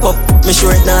bull up. Me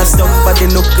sure it not stuck, but they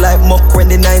look like muck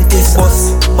when the 90s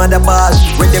bus. Mother ball,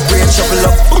 when the brain shuffle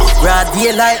up. Rad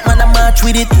daylight, man, I march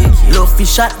with it. Love fi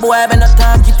shot, boy, me not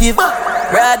talkative.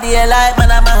 Broad daylight,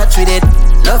 man, I march with it.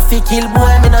 Love fi kill,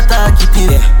 boy, me not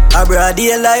talkative. A broad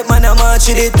daylight, man, I march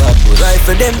with it.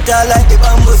 Rifle them tall like the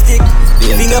bamboo stick.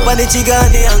 Finger on the trigger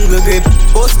and the angle grip.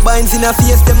 Post binds in a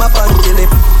face, them up on the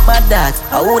lip. Mad dog,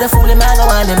 I woulda fool him, I go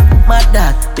on him. Mad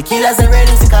dog, the killers ain't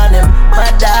ready to call them.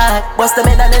 Mad dog, bust them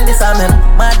head and then disarm him.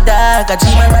 Mad dog, I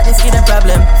cheat my right, this kid a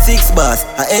problem. 6 bars,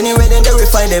 anyway then they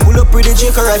refine them. Pull up with the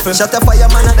Jacob rifle. Shot a fire,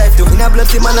 man, I dive to. In a blood,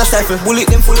 man, a stifle. Bullet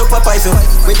them full up a poison.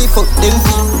 Where the fuck them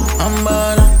feel? I'm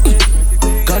baller,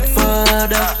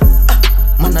 Godfather,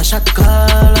 man a shot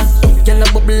caller. Y'all a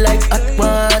bubble like hot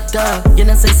water. You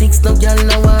know say 6, no y'all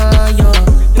know why, yo.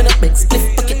 Me no beg,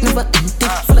 split pocket never empty.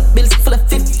 Full of bills, full of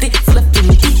 50, full of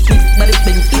 20. Body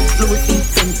bend it, fluid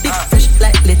infinity. Fresh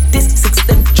like lettuce, 6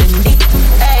 them trendy.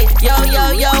 Hey, yo,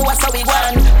 what's how we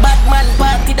want? Bad man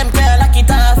party, them girl lock it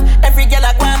off. Every girl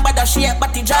a go and bad a shape,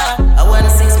 body jaw. I want a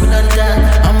 6 million jaw.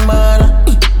 I'm baller,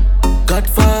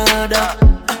 Godfather,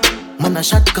 man a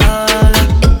shot caller.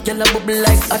 Y'all a bubble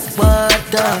like hot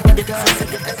water.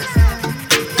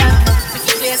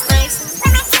 Place nice.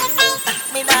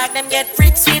 Me dog them get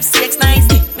freak sweepstakes nice.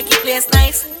 Make it place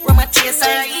nice. Rum a chase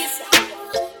eyes.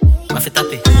 Ma fi tap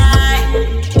it.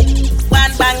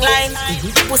 One bang line.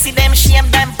 Pussy them shame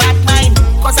them bad mind.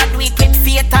 Cause I do it with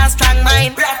faith and strong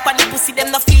mind. Rap on the pussy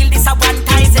them no feel this a one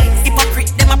time.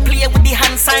 Hypocrite them a play with the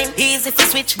hand sign. Easy fi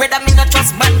switch, brother me no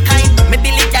trust mankind. Me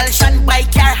Billy gal shan by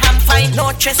car ham fine.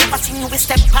 No trespassing you we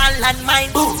step on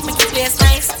landmine. Make it place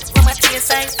nice. Rum a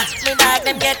chase eyes. Me dog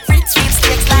them get freak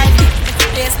sweepstakes like.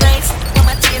 Place nice, them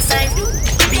a chase side.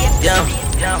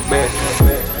 Yo,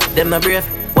 brave. Them a brave,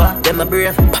 what? Them a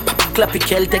brave. Clap your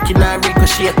kill, taking a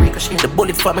ricochet. The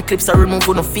bullet for my clips are removed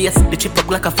on the face. The chip up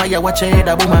like a fire, watch your head,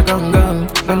 a boom a gun.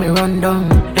 When me run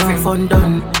down, every fun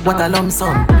done. What a lump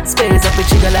sum. Space up a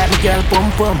trigger like me girl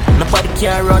pum. Nobody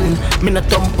can run, me no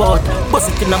thump out.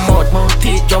 Bust it in the mouth,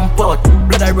 teeth jump out.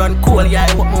 Blood I run cold, yeah,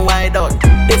 I walk me wide out.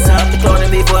 This half the clown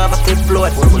and leave have a flip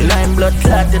float. You line blood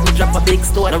clot, then we drop a big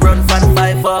stone. I run fan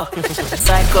 5-4.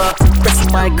 Psycho,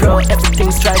 pressing my crowd,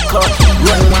 everything strike out.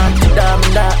 Run one to down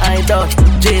in the eye dot.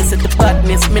 Jason the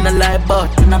badness, me no lie about.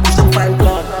 And I'm the 5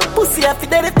 blood. Pussy I feel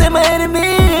that if them my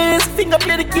enemies. Finger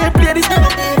play the game, play this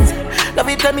enemies. Love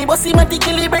it tell me bossy my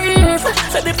tickly breeze.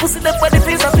 So they pussy them for the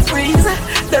face of the freeze.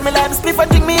 Tell me life split and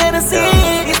drink me Hennessy.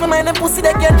 If my mind them pussy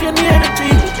that can't drain the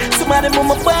energy. Some of them on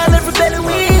my ball every belly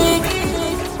week.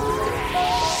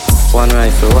 One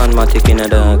rifle, one matic in a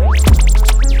dog.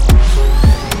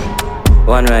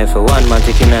 One rifle, one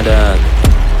matic in a dog.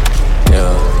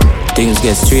 Yo. Things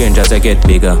get strange as I get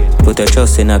bigger. Put your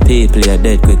trust in a people, you're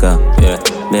dead quicker. Yeah.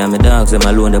 Me and my dogs, them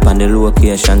alone up on the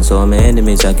location. So my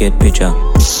enemies, I get picture.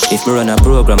 If me run a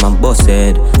program, I'm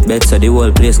busted. Bet so the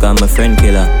whole place call my friend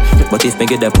killer. But if me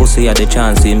get the pussy at the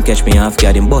chance, him catch me off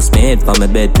guard, him bust me head for my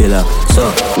bed pillar.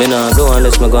 So, me nah go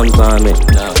unless my gun for me.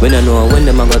 We don't know when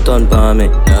them a got turn for me.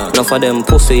 Enough for them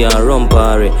pussy and run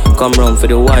party. Come round for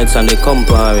the whites and they come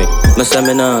party. Me say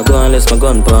me nah go unless my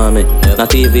gun for me. Not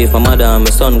TV for mother and my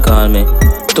son call me.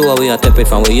 2 we a tap it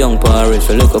from we young Paris.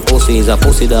 So look a pussy is a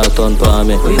pussy that turn for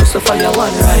me. We used to fire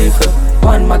one rifle,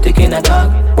 one matic in a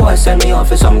dog. Boy send me off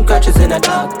for some catches in a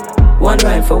dog. One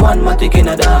rifle, one matic in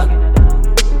a dog.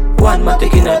 One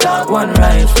matic in a dog, one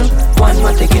rifle, one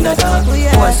matic in a dog.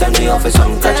 Boy send me off for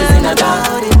some catches in a dog.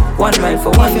 One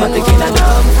rifle, one matic in a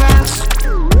dog.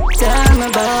 Tell me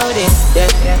about it,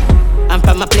 yeah. I'm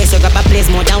from a place, so grab a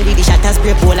place more down with the shatters,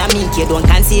 spray pole and milk. You don't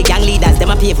can see gang leaders, them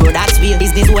a pay for that's real.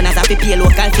 Business owners have to pay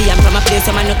local fee. I'm from a place,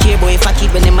 so man no care about if a kid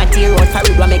when them a tear out for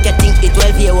it. What make you think the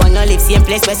 12-year one no live? Same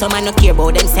place where some man no care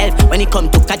about themselves. When it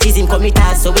come to catches him come with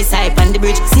us, so we side on the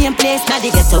bridge. Same place, now they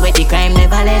get so wet the crime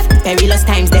never left. Perilous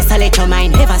times, desolate your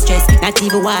mind, never stress. Not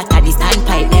even water, the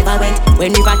standpipe never wet.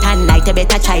 When we got tan light, you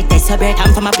better try test your breath.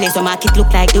 I'm from a place where market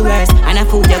look like the worst. And a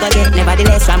food you go get,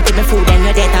 nevertheless, ramp with me food and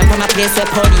you're dead. I'm from a place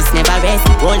where police never rest.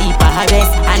 Only for arrest,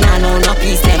 and I know no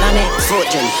peace never met.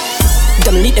 Fortune.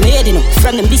 Them lit them head, you know.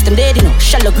 From them beast them dead, you know.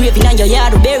 Shallow grave in your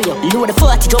yard will bury you. Load the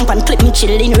 40 jump and clip me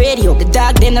chill in radio. The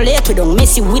dog them no late we don't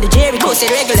mess you with the Jericho. Say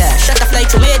regular, shut off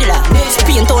like from medulla.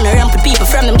 Spin town around with people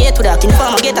from them get to that.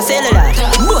 Informer get a cellular.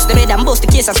 Bust the bed and bust the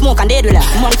case and smoke and dead with that.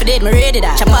 Money for dead me ready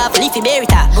that. Chop off leafy berry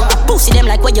top. Pussy them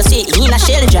like what you say in a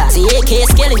shell jar. Say AK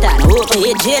skeleton, open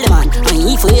head jelly man. And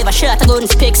if we ever shot a gun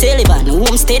spec Sullivan.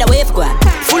 Home stayed away for God.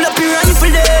 Full up your rifle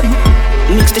them.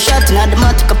 Mix the shot and add the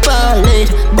matic upon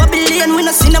lid. Babylon, we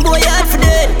no see no boy hard for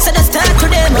dead. So that's talk to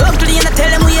them. Ugly and I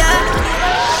tell them we are.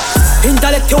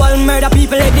 Intellect Actual murder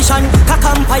people edition. Cock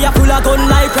empire full of gun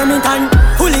like Remington.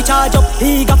 Fully charge up,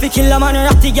 eager fi kill a man.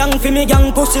 Ratty gang fi me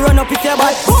gang, pussy run up if you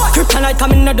bad. Kryptonite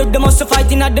coming out of the muscle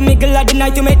fighting at the middle of the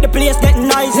night to make the place get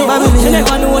noisy. You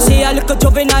never know, say a little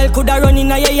juvenile coulda run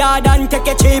in a yard and take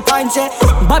a cheap and say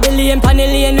Babylon,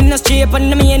 Panellian in the street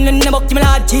and the man in the buck, my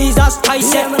Lord Jesus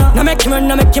Christ. No make him run,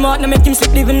 no make him out, no make him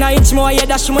slip, living an inch more. Yeah,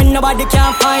 dash when nobody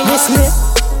can find this me.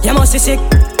 You must be sick.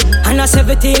 And a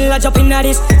 17, I jump in at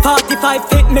this 45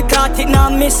 feet, me caught it, now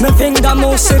miss. Me finger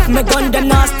move swift, me gun them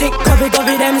now stick.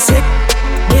 Covey them sick.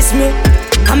 This me,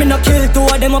 I me no kill two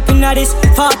of them up in at this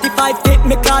 45 feet,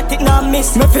 me caught it, now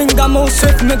miss. Me finger move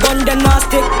swift, me gun them now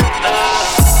stick.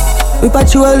 We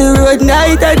patrol the road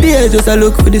night and day, just a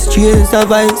look for the streets of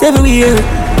vibes everywhere.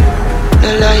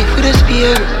 The life with a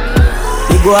spear.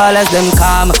 We go all as them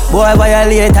calm. Boy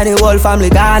violate and the whole family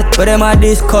gone. But them a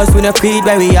discuss, we no feed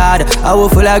very hard. I will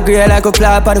full of grey like a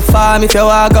clap on the farm. If you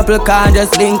walk couple can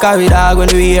just link her with dog. When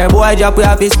we hear boy drop, we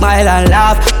have to smile and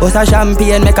laugh. Bust a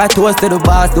champagne, make a toast to the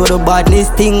boss. Do the badness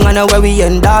thing, I know where we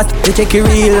endorse. They check your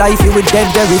real life, you will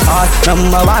dead very fast.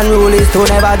 Number one rule is to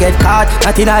never get caught.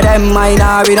 Not in a them mind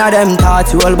or in a them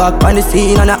thoughts. Roll back on the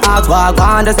scene and a act walk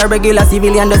on. Just a regular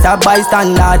civilian, just a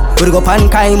bystander. We go pan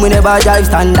crime, we never drive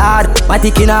standard.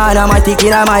 Matic in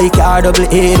my car, double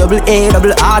A,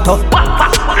 auto.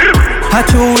 I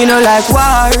true, we no like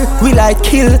war, we like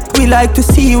kill. We like to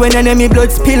see when enemy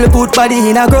blood spill. Put body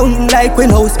in a ground like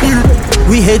when house spill.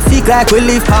 We head sick like we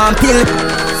live on pill.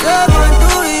 Someone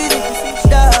do it if you switch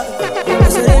dog.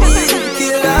 That's what they need if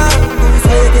you kill dog. We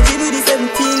say they give you the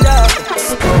 17 dog.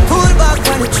 Pull back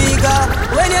on the trigger.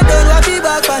 When you're done, we'll be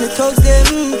back on the thugs them.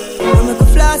 When we go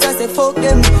flash, I say fuck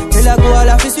them. Till I go all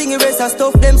off the swing race and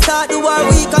stuff them. Start the war,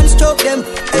 we construct them.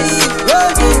 Hey,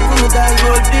 roll deep, put me down,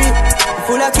 roll deep.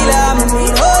 Full of killer, I'm a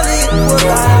mean holy. Work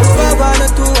hard, fuck 1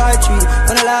 or 2 or 3.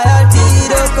 When I loyalty,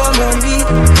 don't come on me.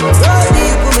 Roll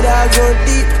deep, put me down, roll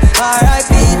deep.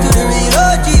 R.I.P. to the real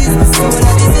OGs. So when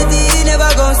I visit the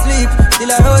never gon' sleep.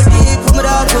 Till I roll deep, put me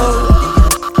down, roll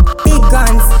deep. Big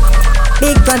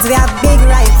guns, we have big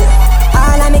rifles.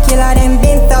 All of me killer them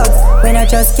been thugs. When I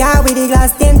just car with the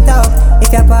glass tint up.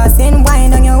 If you're passing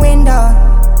wine on your window,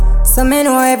 so me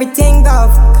know everything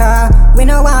off. Car we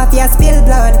know want you spill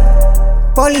blood.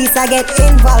 Police I get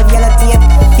involved, yellow tape.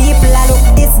 People I look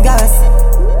disgust.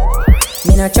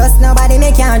 Me no trust nobody,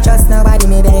 me can't trust nobody.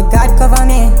 Me beg God cover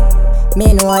me.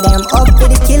 Me know them up to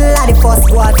the killer, the first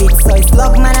go at it. So it's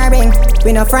love man a ring.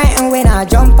 We no frightened, we no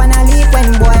jump on a leap.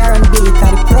 When boy run big,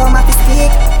 cause the chrome of his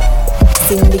speak.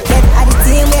 Syndicate at the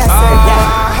team we are served, yeah.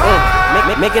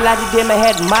 Make it like the day my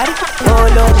head mad. Oh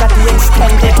Lord, got the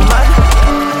extended mad.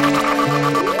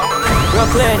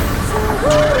 Brooklyn.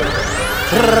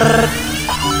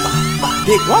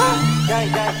 Big what?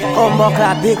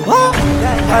 Clap, big what?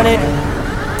 On it.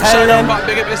 Tell them.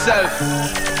 Big up yourself.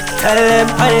 Tell them.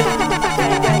 On it.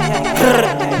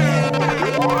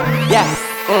 Yeah.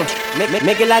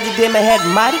 Make it like the day my head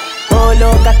mad. Oh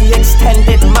Lord, got the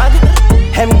extended mad.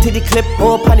 Empty the clip,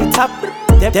 up on the top.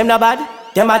 Them not bad,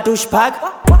 them a douchebag.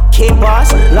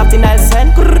 K-Boss, locked in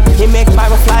Nelson. He make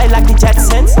barrel fly like the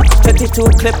Jetsons. 32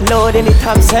 clip load in the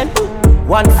Thompson.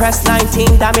 1 press,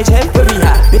 19 damage him. We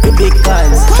have big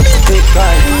guns, big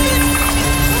guns.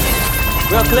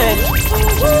 Brooklyn.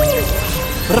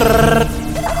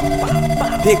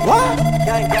 Big what?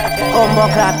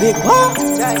 Clap, big what?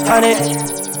 On it.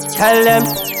 Tell them,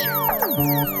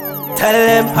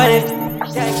 on it.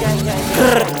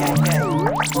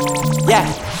 Yeah,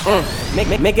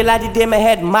 make it like the day my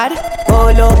head mad.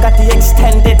 Oh Lord, got the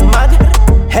extended mag.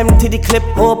 Empty the clip,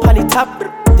 up on the top.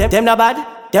 Them not bad,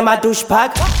 them a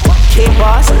douchebag.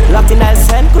 K-Boss, locked in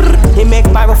Nelson. He make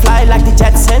barrel fly like the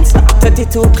Jetsons.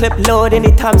 32 clip load in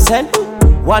the Thompson.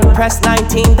 1 press,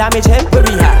 19 damage him.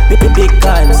 We have big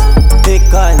guns, big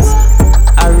guns.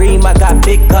 Arima got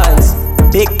big guns,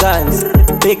 big guns,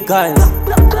 big guns.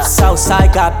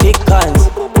 Southside got big guns,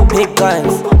 big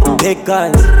guns, big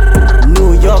guns.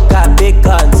 New York got big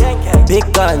guns, big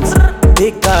guns,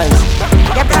 big guns.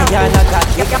 Guyana got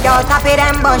big guns. Yo, copy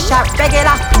them bus shop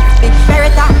regular. Big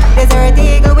Beretta, Desert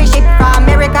Eagle, we ship from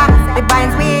America. The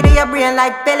binds weed in your brain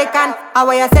like pelican. How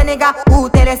you Senegal, who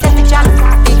tell us fiction?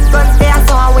 Big guns there,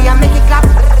 so how we make it clap.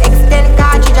 Extend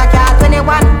cartridge, I got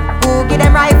 21. Who give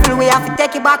them rifle, we have to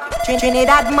take it back.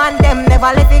 Trinidad man, them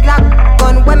never left it glock.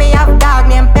 Gun when me have dog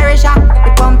named Perisha.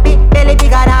 The pump it, belly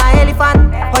bigger than an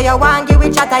elephant. How you want give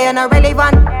it chatter, you not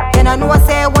relevant. You don't know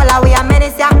say, well, we are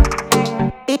menace ya.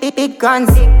 Big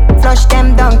guns, flush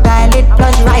them down, toilet,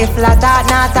 flush rifle, attack,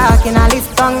 not talking a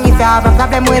list tongue. If you have a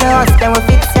problem with us, then we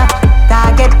fix ya.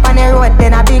 Target on the road,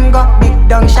 then a bingo. Big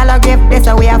dung, shallow grave, that's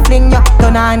how we a fling ya.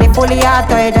 You know me fully hard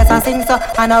to it, just a sing so.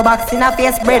 And no box in a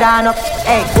face, bread and up.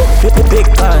 Hey. Big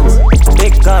guns,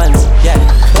 yeah.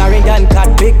 Clarendon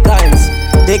cut big guns,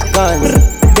 big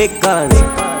guns.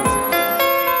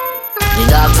 The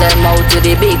dogs them out to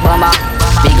the big bomber.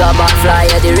 Big up and fly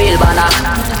at the real banner.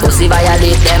 Pussy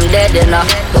violate them dead enough.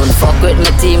 Don't fuck with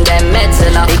me team, them meds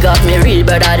enough. Big up me real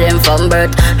brother them from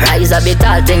birth. Rise a bit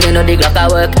tall thing, you know the Glock a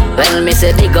work. When me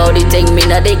say dig out the thing, me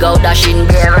no dig out that shin.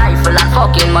 Be a rifle a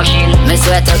fucking machine. Me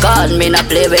swear to God, me no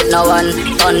play with no one.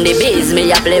 On the bees,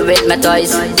 me a play with my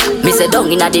toys. Me say down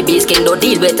inna the bees, king don't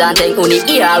deal with and think. Only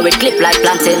ear with clip like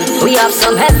planting. We have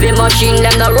some heavy machine,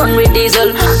 them no run with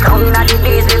diesel. Down inna the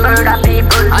bees, we murder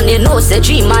people. And you know say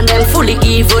dream and them fully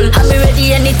evil. I'm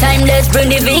ready anytime, let's bring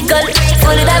the vehicle.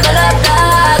 Fully developed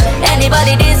dog.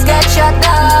 Anybody this get shot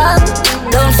dog.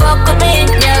 Don't fuck with me,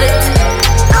 yeah it.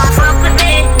 Don't fuck with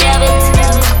me, yeah it.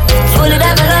 Fully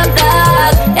developed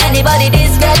dog. Anybody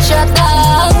this get shot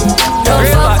dog. Don't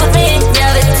fuck with me,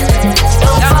 yeah it.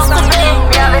 Don't fuck with me,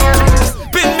 yeah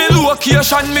it. Pin me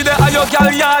location, me the higher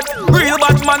gal yard. Real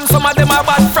bad man, some of them are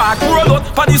bad frack. Roll out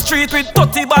for the street with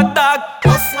 30 bad dog.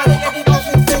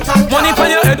 Money for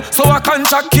your head, so I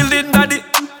contract kill the daddy.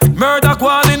 Murder go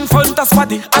on in front of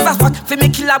spotty. As a fact, fi me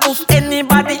kill a boost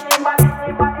anybody.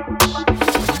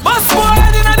 Boss boy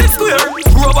head inna the square.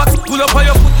 Robots pull up on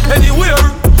your foot anywhere.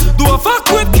 Do a fuck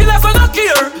with killers and not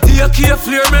care. The AK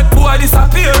flare make boy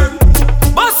disappear.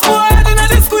 Boss boy head inna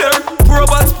the square.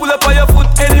 Robots pull up on your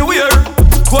foot anywhere.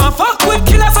 Go and fuck with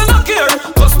killers and not care.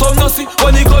 Custom no see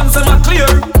when the guns them are clear.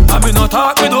 I me no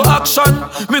talk, me do action.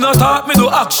 Me no talk, me do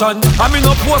action. I me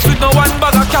no post with no one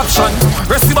bag of caption.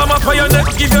 Receive a map on your neck,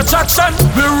 give you traction.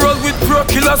 We roll with pro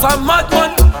killers and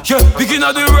madman. Yeah, begin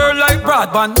of the world like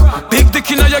broadband. Big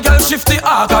dick in your girl shift the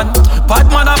organ. Bad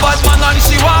man a bad man and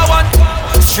she want one.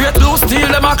 Straight loose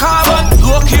steal them a carbon.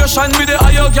 Location with the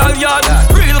higher girl yard.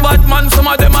 Real bad man, some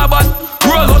of them a bad.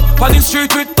 Roll up on the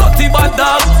street with 30 bad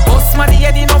dog. Bust my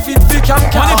head enough it big and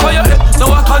money for your head.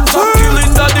 Now I can't stop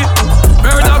killing daddy.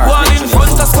 Murder go on in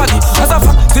front of squaddy. As a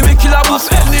fact, they me kill a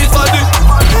boost anybody.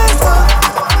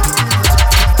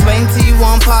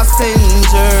 21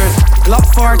 passengers, Glock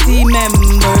 40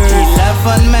 members,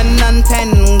 11 men and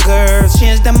 10 girls.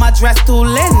 Change them address to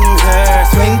lenders.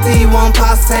 21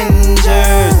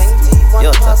 passengers. Yo,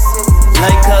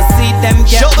 like I see them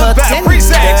get Sheldon Bad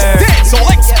presents Dancehall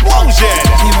Explosion.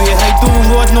 The way I do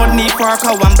road, no need for a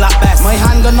cow and black bass. My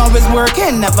handgun always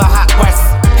working, never hot west.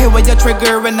 Hey, with your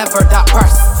trigger and never that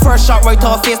burst. First shot right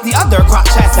off face, the other crack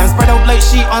chest. Them spread out like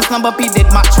sheet on slumber did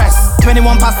mattress.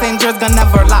 21 passengers gonna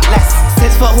never lot less.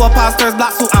 6 foot whole pastors,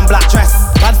 black suit and black dress.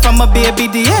 Bad from a baby,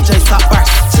 the edge I stop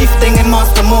burst. Chief thing in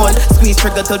monster mode. Squeeze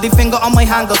trigger till the finger on my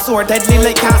hand go sore. Deadly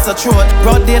like cancer throat.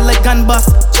 Broad day like gun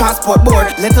bust. Transport board.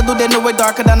 Little do they know it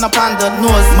darker than a panda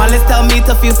nose. Malice tell me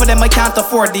to feel for them I can't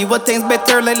afford. The what things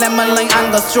better like lemon like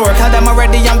Angus shore. Tell them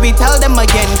already and we tell them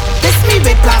again. This me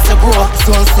with plastic bro.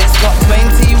 Zone 6 got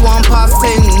 21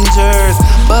 passengers,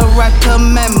 Baraka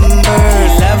members,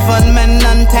 11 men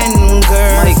and 10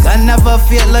 girls. My gun never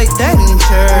feel like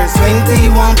dentures.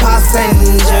 21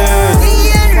 passengers.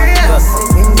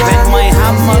 Then my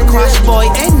hammer crash boy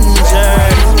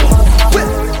injured.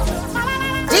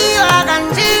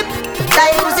 G-Wagon Jeep,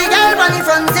 like pussy girl on the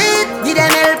front seat. Give them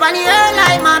help on the air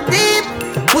like my deep.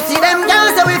 Pussy them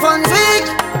girls so we fun sweet.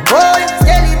 Boy,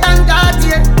 skeleton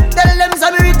Cartier. Tell them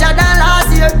so me richer than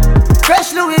last year.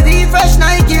 Fresh Louis V, fresh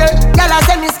Nike here. Girl I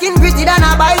say me skin pretty than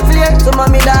a bike flare. Some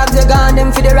of me dogs you gone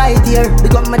them for the right ear.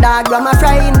 Because my dog grandma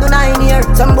fry into 9 years.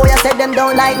 Some boy I said them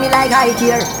don't like me like high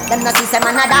tier. Them not see say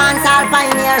man a dance all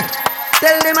pioneer.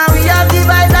 Tell them how we have the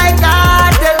vibes like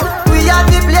cartel. We have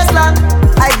the place locked.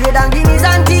 I grade and guineas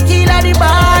and tequila the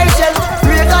bar shell.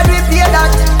 Pray God we pay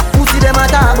that. Pussy them a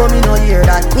talk but me no hear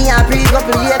that. Me a pre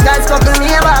couple haters couple me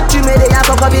a back. She me they a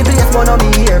fuck up the place but no me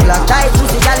hear black. Tight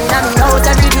pussy gal inna me house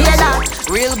every day that.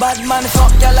 Real bad man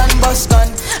fuck gal and bust gun.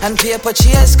 And paper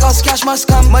chase cause cash must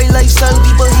come. My lifestyle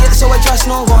people hate so I trust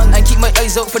no one. And keep my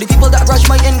eyes out for the people that grudge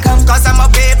my income. Cause I'm a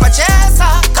paper chaser.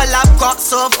 Collab got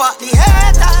so fuck the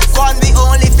haters. One we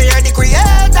only fear the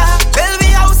creator. Build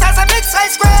me house as a big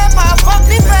skyscraper. Fuck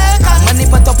the faker. Money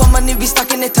on top of money we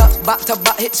stacking it up. Back to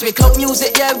back hits we club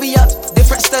music yeah we up.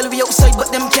 Different style we outside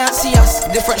but them can't see us.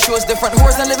 Different shows, different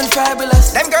whores and living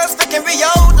fabulous. Them girls picking me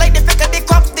out like the pick of the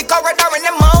crop. The corridor in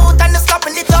the mouth and the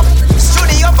stopping it up.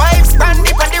 Studio vibes, brand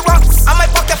deep on the rocks. And my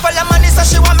pocket full of money so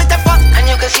she want me to fuck. And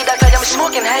you can see that I am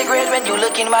smoking high celebrate when you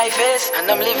look in my face, and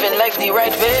I'm living life the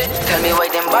right way. Tell me why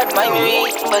them bad mind me,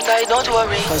 but I don't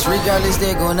worry. Cause regardless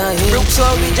they gonna hate. Broke so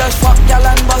we just fuck y'all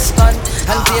and bust gun.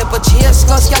 And paper chase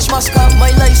cause cash must come.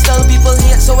 My lifestyle people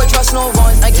hate so I trust no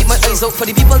one. I keep my eyes out for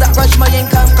the people that rush my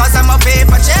income. Cause I'm a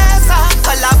paper chaser.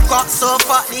 Collab got so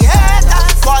fuck the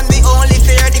haters. One me only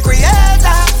fear the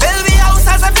creator. Build me house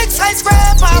as a big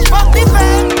skyscraper. Fuck the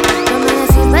fame.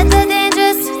 But the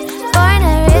dangerous, born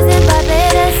and raised in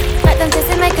Barbados. Got them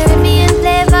tasting my Caribbean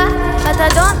flavor, but I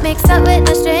don't mix up with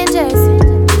no strangers.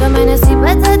 Don't mind to see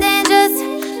but the dangerous,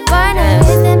 born and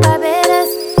raised in Barbados.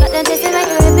 Got them tasting my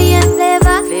Caribbean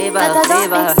flavor, but I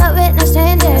don't mix up with no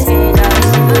strangers.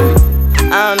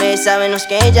 I don't mix up with no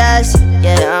strangers.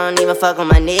 Yeah, I don't even fuck with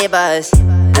my neighbors.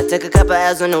 I took a couple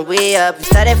L's on the way up.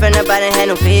 Started from the bottom, had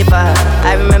no paper.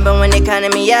 I remember when they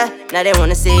counted me up. Now they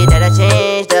wanna see that I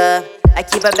changed up. I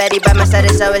keep a baddie by my side,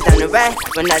 it's always down the right.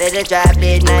 When out of the drive,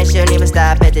 late night, she don't even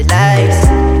stop at the lights.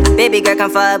 Baby girl,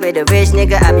 come fuck with a rich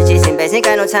nigga. I be chasing best, ain't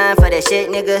got no time for that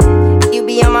shit, nigga. You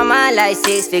be on my mind like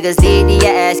 6 figures. Lady,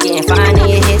 your ass getting fine and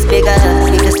your hips bigger.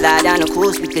 We could slide down the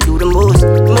coast, we could do the moves.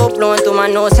 Smoke blowing through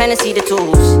my nose, Tennessee the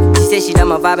tools. She said she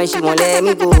love my vibe and she won't let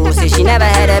me go. Said she never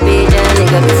had a bitch and a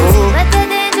nigga before. But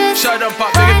the dangerous, shut up,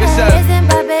 pop, make it yourself. In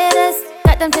Barbados,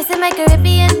 got them tasting my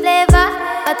Caribbean flavor,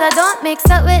 but I don't mix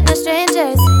up with no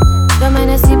strangers. Don't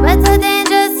mind to see but the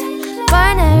dangerous,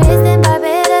 born and raised in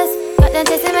Barbados. Got them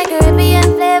tasting my Caribbean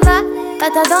flavor,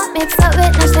 but I don't mix up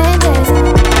with no strangers.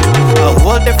 A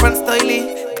whole different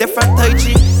style, different Tai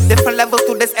Chi, different level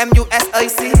to this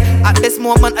MUSIC. At this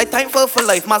moment, I thankful for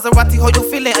life. Maserati, how you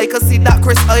feeling? I can see that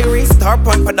Chris Irie.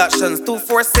 Starpoint Productions,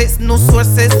 246, new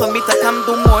sources for me to come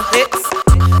do more hits.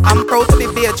 I'm proud to be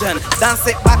Bajan. Dance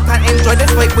it back and enjoy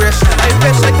this vibration. I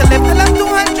wish I could live till I'm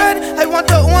 200. I want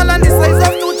to own on the size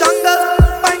of 2 jungles.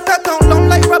 Bank account long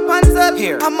like Rapunzel.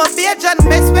 Here, I'm a Bajan,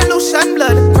 mixed with Lucian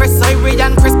blood. Chris Irie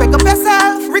and Chris, pick up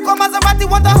yourself. Rico Maserati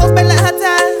want a house, Bella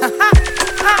Hotel.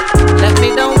 Let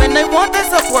me down when I want the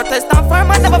support. I stand firm,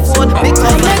 I never fold.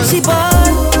 Come like she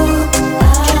born.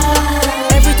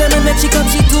 Every time I make she come,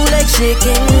 she do like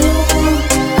shaking.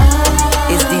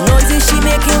 It's the noises she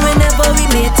making whenever we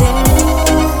meeting.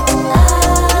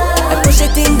 I push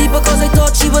it in deep because I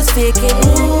thought she was faking.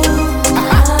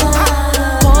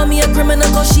 Call me a criminal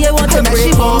cause she want to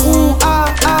break. Ooh,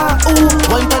 ah, ah, ooh.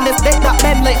 One on this deck that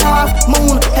bend like half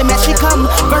moon. Hey man, she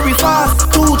come very fast.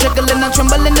 Too jiggling and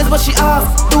trembling is what she off.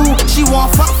 Do she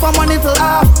want fuck from morning till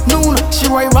afternoon.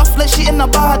 She ride rough like she in a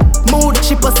bad mood.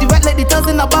 She pussy wet like the toes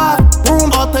in a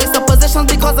bathroom. All types of positions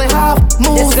because I have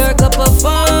moves. This girl cup of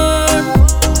fun.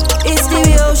 It's the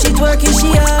way how she twerking,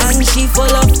 she has, and she full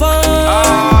of fun.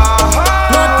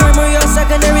 Not primary or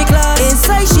secondary class.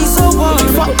 Inside she so warm.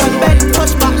 Fuck my bed,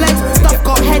 touch my legs. Stuff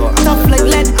got head, tough like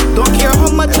lead. Don't care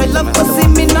how much I love, but see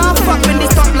me now. Fuck when they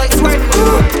stop like sweat.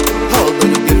 Hold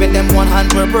on, you giving them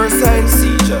 100%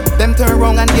 seizure. Them turn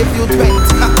wrong and give you 20.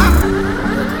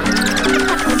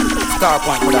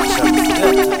 Starpoint Productions.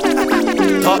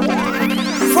 Top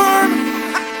firm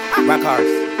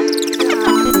records.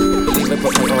 I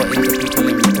put my all into people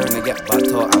in return, I get bad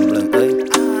talk and blunt,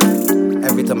 eh?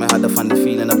 Every time I had a funny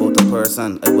feeling about a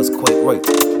person, it was quite right.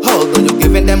 Hold on, you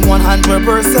giving them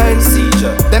 100%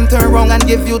 seizure. Them turn wrong and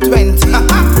give you 20.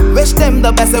 Wish them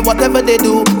the best at whatever they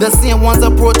do. The same ones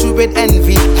approach you with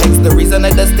envy. Hence the reason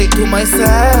I just stick to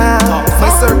myself. My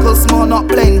circle small, not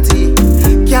plenty.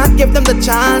 Can't give them the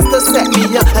chance to set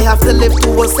me up. I have to live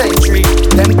to a century.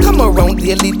 Then come around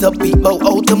daily to people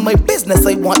out of my business.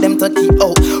 I want them to keep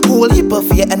out. Whole heap of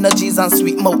fear energies and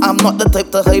sweet mouth. I'm not the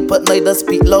type to hype but neither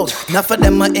speak loud. Enough of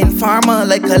them are informer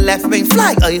like a left wing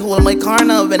flag. I hold my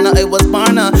corner when I was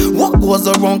born. What goes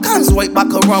around comes right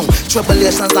back around.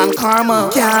 Tribulations and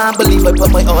karma. Can't believe I put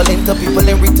my all into people.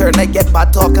 In return I get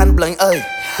bad talk and blind eye.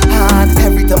 And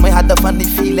every time I had a funny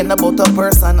feeling about a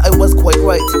person, I was quite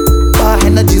right. Bad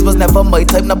energies was never my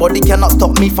type. Nobody cannot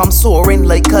stop me from soaring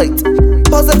like kite.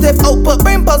 Positive output,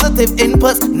 bring positive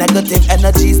inputs. Negative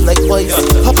energies like voice.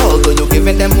 Although you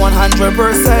giving them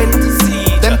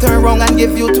 100%, them turn wrong and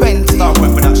give you 20.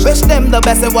 Wish them the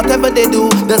best at whatever they do.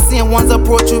 The same ones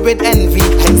approach you with envy.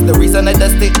 Hence the reason I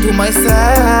just stick to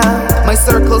myself. My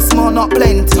circle small, not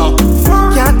plenty.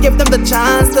 Can't give them the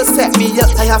chance to set me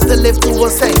up. I have to live to a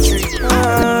century.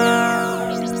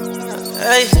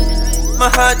 Hey, my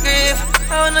heart grieve.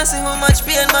 I wanna see how much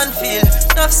pain man feel.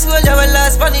 Enough soldier will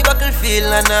last on the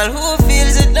battlefield, and all who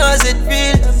feels it knows it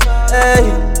real. Hey,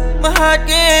 my heart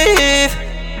grieve.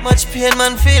 Much pain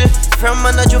man feel. From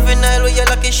man a juvenile where you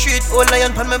like a street. Old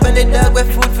lion pan my belly dog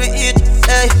with food for eat.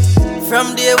 Hey,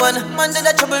 from day one. Man did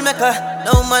a troublemaker.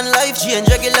 Now man life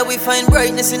change. Regular we find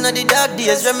brightness in the dark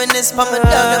days. Reminisce from my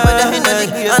dog, the mother in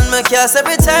the grave. And my cast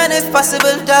every time if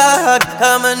possible, dog.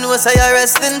 Come and know say I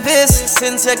rest in peace.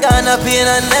 Since you're gone up in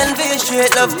and envy.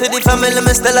 Straight love to the family,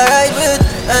 me still alright with.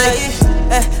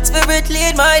 Spirit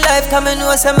lead my life. Come and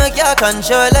know say me can't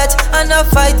control it. And I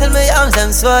fight till my arms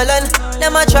them swollen.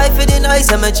 Them I try for the noise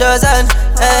and me chosen.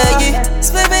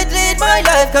 Spirit lead my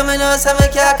life. Come and know say me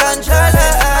can't control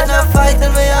it. And I fight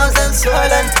till my arms them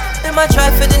swollen. Them I try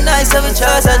for the nice and me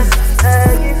chosen.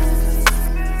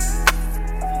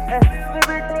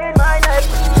 Spirit lead my life.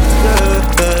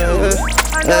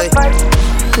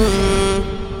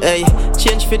 Hey,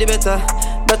 change for the better.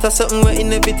 Better something we're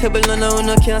inevitable.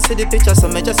 No can't see the picture, so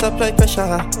me just apply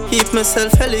pressure. Keep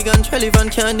myself elegant,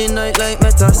 relevant, can't deny it like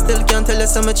meta. Still can't tell you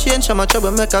some change, I'm a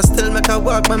troublemaker. Still make a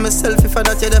walk by myself if I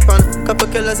that you depend. Couple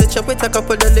killers it chop with a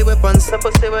couple deadly weapons.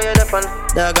 Supposed to where you depend.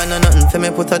 Dog I know nothing for me,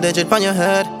 put a digit on your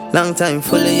head. Long time,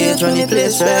 fully age, run the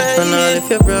place red. And all if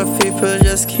you're rough people,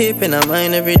 just keep in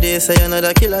mind every day, say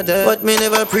another killer dead. But me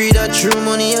never pre that true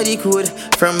money or the code.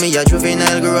 From me a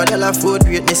juvenile, grow a dollar food.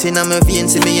 Greatness in my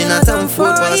veins, see me in a town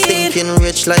food. Was thinking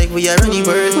rich like we are any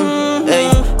bird. Hey,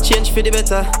 change for the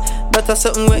better. Better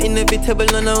something we're inevitable.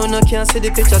 No can't see the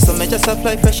picture, so me just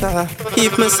apply pressure.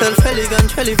 Keep myself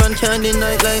elegant, relevant, can't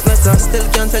deny it like meta. Still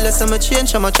can't tell you some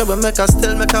change, I'm a troublemaker.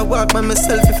 Still make a walk by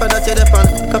myself if I that you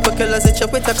depend. Couple killers it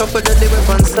chop with a couple deadly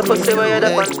weapons. Supposed to where you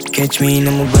depend. Catch me in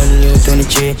a brand new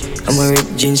 23. I'm a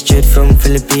ripped jeans straight from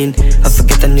Philippines. I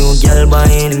forget a new girl by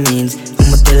any means.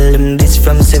 I'ma tell them this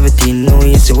from 17. No,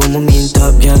 you see what I mean.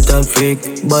 Top girl, top freak.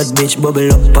 Bad bitch,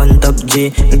 bubble up on top G.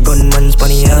 The gunman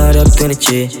spanny hard up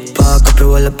 23. Park up your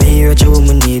wall up here, what you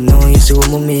woman need. No, you see what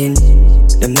I mean.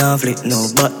 Them now flick, no,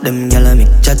 but them gyal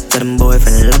make chat to them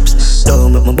boyfriend laps.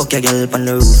 Don't make my buck your gyal on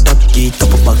the rooftop. Get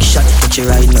up a back shot, but you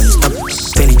ride non-stop.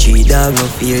 23 dog, no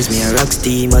fears, me a rock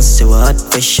steam. I say what,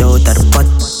 fresh out of the pot.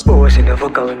 Boys in the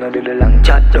fuck, I will not do the long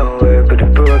chat. Don't work with the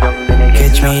program, then I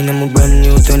catch me in a brand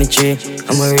new 23.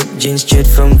 I'm a ripped jeans straight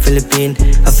from Philippines.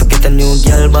 I forget a new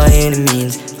girl by any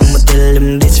means. I'ma tell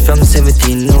them this from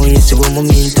 17. No, you see what I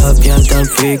mean. Top girl, top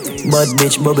freak. Bad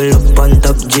bitch, bubble up on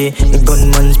top J. The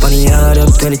gunman spanny hard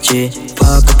up 20J.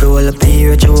 Park up your wall up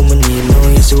here, what you woman need. No,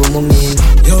 you see what I mean.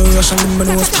 Yo, Russian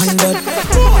woman was standard.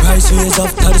 Price ways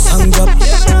after the song drop.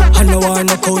 I know I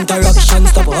no counteraction.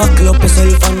 Stop huckle up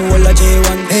yourself and roll a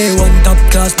J1. A1 top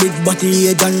class, big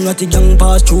body, John Ratty young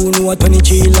pass through. No a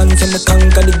 23 lands. And me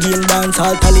conquer the game dance,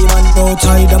 all Taliban.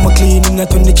 Outside I'm a clean in a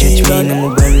 23 run. I'm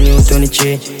a brand new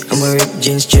 23. I'm a ripped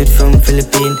jeans straight from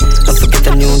Philippines. I forget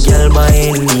a new girl by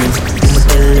any means. I'ma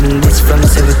tell them this from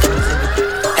 17.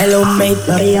 Hello mate,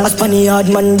 I spun the hard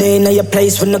Monday. Now your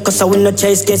place when the cause I win no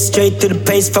chase. Get straight to the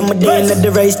pace from a day into the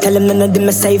race. Tell them none of them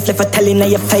are safe. Left a telling now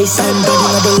your face. I'm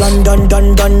building of the London,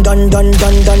 done.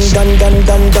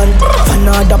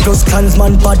 Fanada plus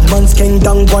clansman, bad man's king,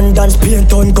 down one dance,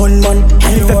 paint on gunman.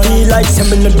 And if I feel like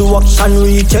sending me do action,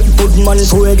 recheck good man,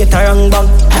 so I get a wrong bang.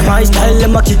 And my style,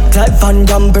 them a kick like Van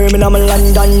Damme, Birmingham,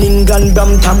 London, England,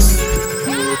 Brampton.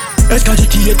 Let's got the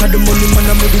theater, the money man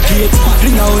I meditate.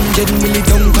 Bring 100 million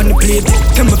down on the plate.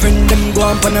 Tell my friend them go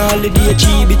on a holiday.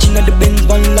 Cheap bitch in the Benz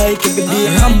one like every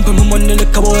day. Ramp on my money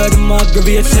like a boy, them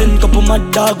aggravate. Send couple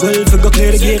mad dog, well, figure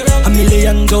clear the gate. A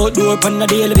million outdoor on a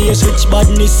daily basis. Switch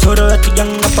badness, so the rat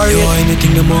young operate. Yo,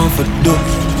 anything them want for do,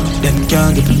 them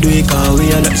can't get to do it. Cause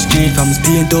we are like the street from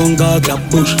Spain to Gaga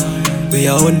Bush. We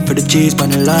are on for the cheese,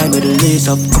 pan the line with the lace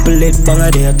up. Couple late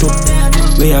banger there too.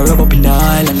 We are rub up in the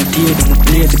aisle and the tear in the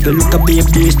place. If you look at babe,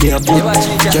 please they are book.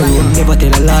 Jerome never tell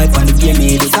a lie, and the game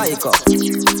made it. Psycho,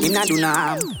 him not do no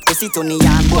harm. You sit on the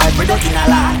yarn, boy, product in a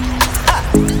lie.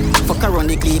 Fuck around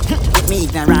the clip, with me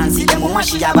ignorance. See them woman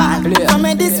she a ball. From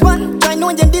me this one, try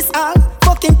know them this all.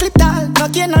 Fucking clip tall,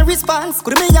 not get no response.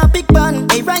 Could me a big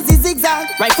band, a rise is zigzag.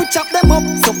 Right foot chop them up,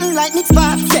 something like Nick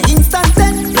Spark. Yeah, instant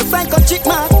set, looks like a chick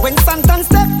mark. When Santan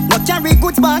step, not carry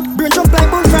goods back. Brain jump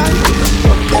like bullfrog.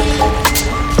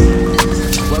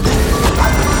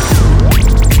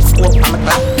 Smoke on my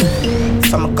clap,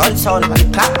 some gun sound on the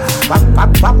clap. Wap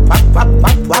wap wap wap wap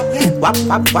wap wap wap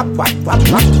wap wap wap wap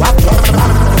wap wap wap.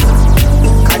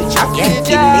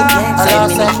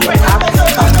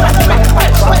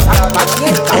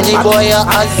 Any boy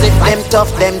as if them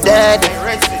tough, them dead.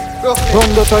 Run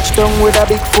the touchdown with a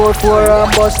big 4-4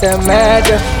 and bust them head.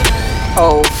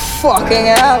 Oh fucking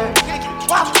hell.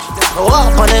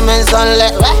 Walk on them and son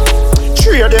let right.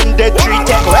 3 of them dead, 3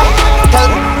 take right. Tell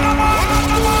me.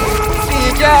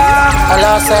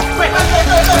 Hello sir.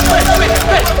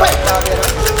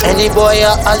 Any boy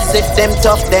as if them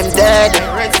tough, them dead.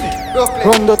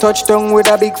 Run the touchdown with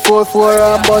a big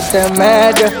 4-4 and bust them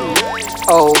mad.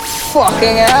 Oh,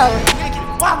 fucking hell.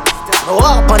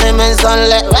 Walk on them and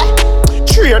sunlight,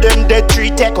 three of them dead, three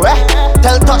tech,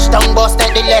 tell touchdown bust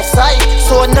at the left side,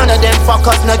 so none of them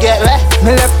fuckers no get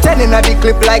Me left 10 in a the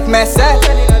clip like Messi.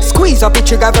 Squeeze up the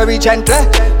trigger very gently.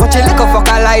 But you little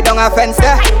fucker lie down a fence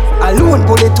there. Alone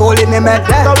pull it all in the head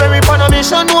there. So when we on a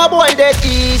mission, no boy dead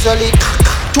easily.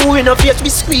 Two in the face, we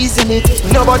squeezing it.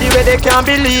 Nobody where they can't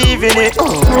believe in it.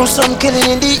 Gruesome killing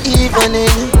in the evening.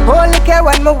 Holy care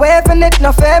when me waving it.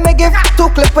 No fair me give. 2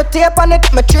 clip of tape on it.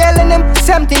 Me trailing him.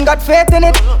 Same thing got faith in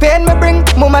it. Pain me bring.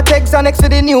 Mama takes on next to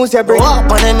the news you bring.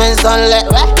 Walk on them and sunlight,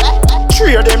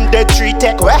 three of them dead, three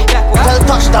tech, tell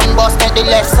touchdown bust at the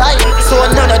left side, so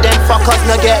none of them fuckers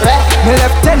no get Me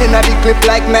left 10 in a the clip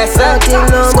like Messi.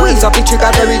 Squeeze up the trigger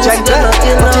very gentle.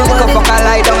 But you little fucker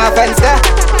lie down a fence there.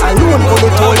 Alone pull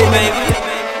it all in.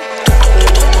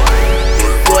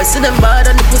 Boys see them bad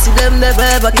and the pussy them never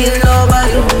ever kill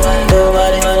nobody.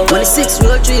 When the 6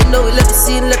 road trip, now we let the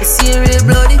scene real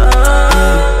bloody.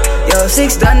 Yo,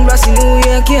 6 done, brassy New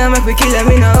Year, can't make we kill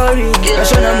them in a hurry. I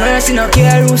show no mercy, no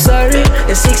care who's sorry.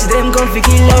 The 6 them come fi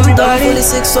kill everybody.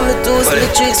 46 on the 2s and the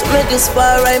 3s, make this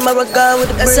far right, Maragon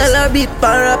with the bricks. SLR beat,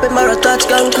 pan rap, and Mara touch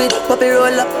concrete, puppy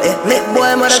roll up, make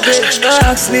boy mother great.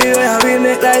 Ask me where we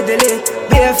make like the late.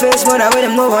 Bare face, man, I with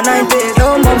them over 90.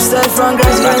 No mom style from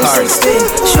girls, you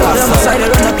 16. Show them side,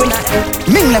 run up in a air.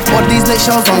 Ming left all these like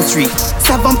shells on street.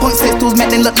 7.62s make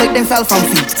them look like them fell from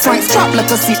feet. Frank strap like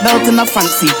a seatbelt in the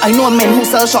front seat. I know men who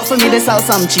sell shot for me, they sell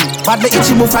some cheap. But the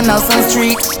itchy move from Nelson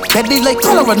Street. That they like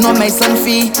color no Mason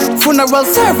fee. Funeral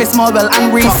service, mobile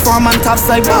and reef. Farm on top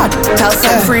side bad, tell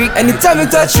some free. Anytime we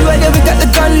touch you, then we got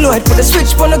the gun load. Put the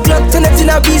switch on the Glock, turn it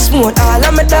in a beast mode. All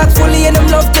of my dark fully and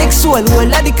them love take soul. Whole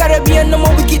of the Caribbean, no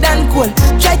more wicked and cold.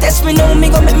 Try test me now,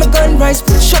 me gon' make my gun rise.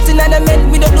 Put shot in the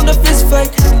men, we don't do the fist fight.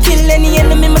 Kill any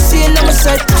enemy, me see on my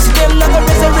side. See them not gonna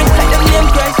resurrect like them name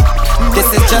Christ. This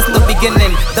is just the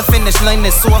beginning. The finish line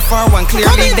is so far, one clear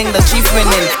leading, the chief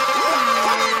winning.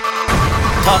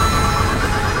 Top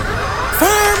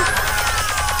firm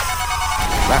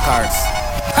records.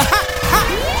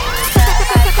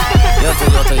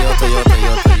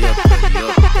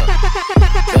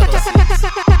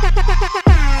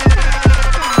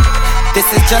 This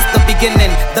is just the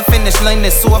beginning. The finish line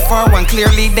is so far, one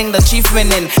clear leading, the chief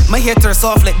winning. My haters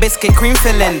soft like biscuit cream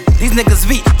filling. These niggas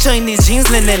weak, Chinese jeans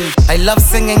linen. I love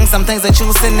singing, sometimes I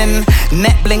choose sinning.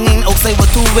 Net blinging, outside with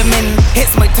 2 women.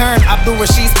 Hits my turn, Abdul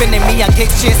Rashid spinning me. I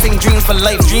kick chasing dreams for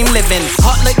life, dream living.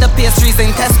 Hot like the pastries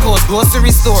in Tesco's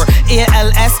grocery store.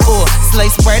 ALSO,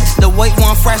 sliced bread, the white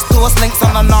one fresh toast. Links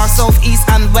on the north, south, east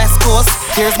and west coast.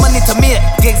 Here's money to make,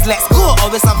 gigs let's go.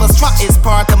 Always have a strut, it's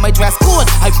part of my dress code.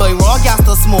 I buy raw gas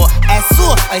to smoke, SO.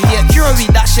 I hear Curie,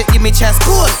 that shit give me chest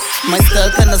cold. My style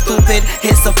kinda stupid,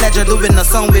 it's a pleasure doing a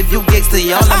song with you gigs to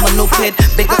y'all. I'm a new kid,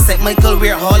 big up St. Michael,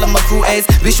 we're all of my crew A's.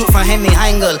 We shoot from Henny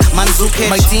Hangel, Manzuki.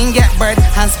 My team get bird,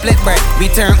 hand split bird. We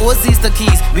turn OZs to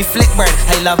keys, we flick bird.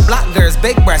 I love black girls,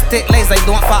 big breasts, thick legs. I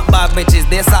don't fuck bad bitches,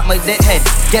 they suck my dick head.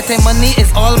 Getting money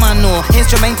is all man know.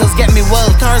 Instrumentals get me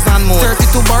well, Tarzan more.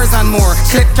 32 bars and more,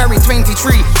 clip carry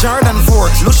 23, Jordan 4.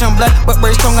 Lucian blood, but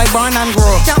very strong I burn and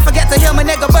grow. Can't forget to hear my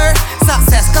nigga bird.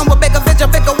 Success come with bigger vision,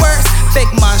 bigger words. Big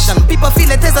mansion, people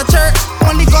feel it is a church.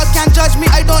 Only God can judge me,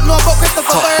 I don't know about Christopher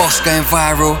Hot Bird. boss going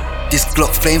viral. This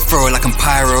Glock flamethrower like I'm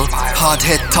pyro. Hard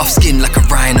head, tough skin like a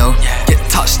rhino. Get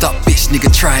touched up, bitch,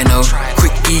 nigga try no.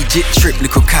 Quick Egypt trip,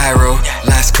 little Cairo.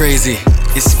 Life's crazy,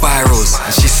 it spirals.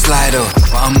 And she's slido,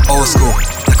 but I'm old school.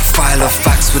 Like a file of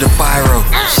facts with a biro.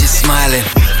 She's smiling,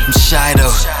 I'm shy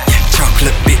though.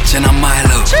 Chocolate bitch and I'm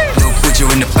Milo. Little Bujo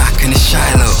in the back and it's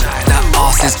Shiloh. That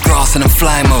arse is grass and I'm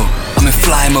fly mode. I'm in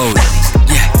fly mode.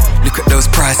 Yeah, look at those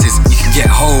prices. You can get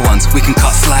whole ones, we can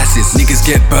cut slices. Niggas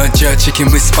get bird jerk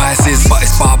chicken with spices. But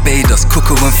it's Barbados,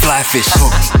 cooker and fly fish.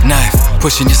 Hook, knife,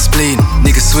 pushing your spleen.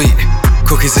 Nigga sweet,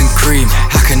 cookies and cream.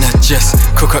 How can I just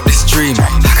cook up this dream?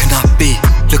 How can I be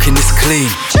looking this clean?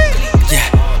 Yeah.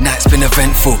 Night's been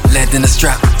eventful, lead in a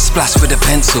strap, splash with a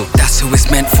pencil, that's who it's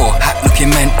meant for. Hat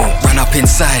looking mental, run up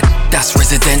inside, that's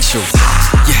residential.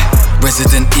 Yeah,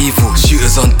 Resident Evil,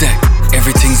 shooters on deck,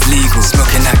 everything's legal.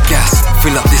 Smoking that gas,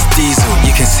 fill up this diesel,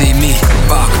 you can see me,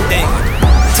 bark.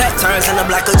 Tech turns in the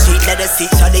black of cheat, let her see,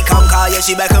 so they come call, yeah,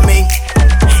 she back on me.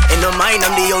 In the mind,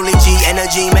 I'm the only G,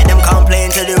 energy, make them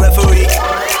complain to the referee.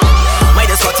 Might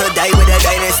as well to die with a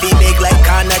dynasty, big like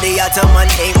Khan, the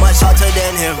Ottoman, ain't much hotter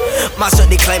than him. Master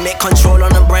the climate control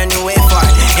on a brand new wave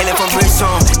fire. Hailing from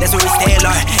Bridgestone, that's where we stay,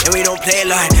 Lord. And we don't play,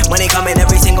 Lord. Money coming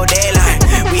every single day, Lord.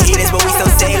 We heathens, but we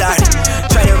still stay, Lord.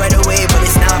 Try to right away, but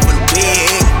it's not for the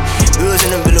weak. We was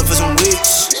in the middle for some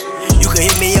weeks.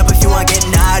 hit me up if you want get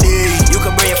naughty. You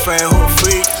can bring your friend who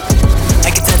free. I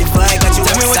can tell you why I got you.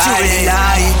 Tell me what you really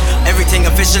like. Everything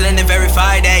official and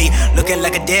verified, ayy. Looking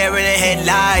like a deer in the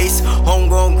headlights.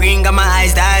 Homegrown green, got my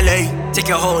eyes dilate. Take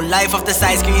your whole life off the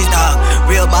side screens, dog.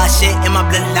 Real boss shit in my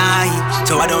bloodline,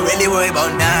 so I don't really worry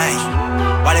about night.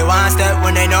 Why they want step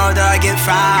when they know that I get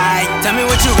fried? Tell me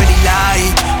what you really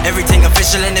like. Everything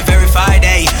official and verified,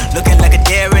 ayy. Looking like a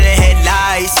deer in the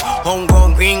headlights.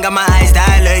 Homegrown green, got my eyes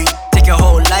dilate. Take your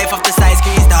whole life off the side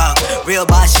screens, dog. Real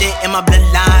boss shit in my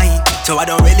bloodline, so I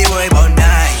don't really worry about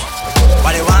night.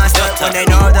 Why they want step when they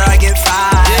know that I get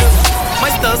fried? My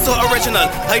style so original.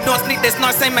 I don't sneak this,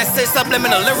 nor same message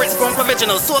subliminal. Lyrics grown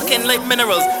provisional, soaking like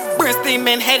minerals. Burn steam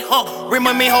in head hot,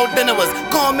 remind me how dinner was.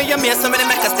 Call me a mere, somebody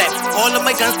make a step. All of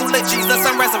my guns do like Jesus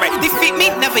and resurrect. Defeat me,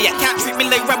 never yet, can't treat me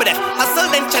like rubber death. Hustle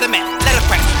then cheddar man, let it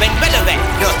crack, when better back.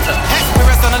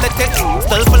 Spirits on the tits,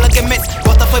 still full of gimmicks.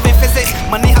 Got up in physics,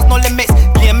 money has no limits.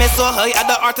 Game is so high,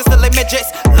 other artists are like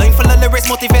midgets. Line full of lyrics,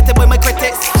 motivated by my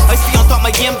critics. I see on top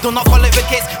my game, do not fall like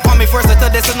wickets. Call me versatile,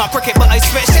 this is not cricket, but I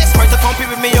switch shit. Try to compete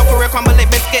with me, your career crumble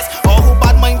like biscuits. All who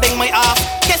bad minding my ass,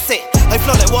 guess it. I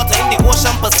flow like water in the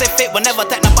ocean Pacific. Whenever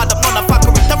take no bad up,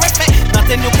 motherfucker is terrific.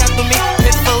 Nothing you can do me,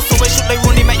 pistol, so I shoot like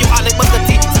Rooney. Make you all like Buster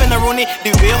T, spin a Rooney.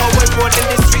 The way how I roll in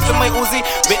the streets with my Uzi.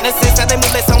 Witnesses said they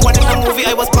move like someone in the movie.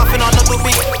 I was puffing on the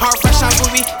doobie, hard fresh and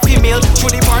groovy. Female,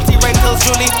 truly party, rentals,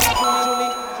 Julie.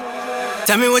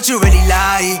 Tell me what you really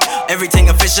like. Everything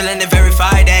official and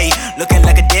verified, ayy. Looking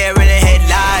like a deer in the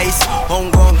headlights.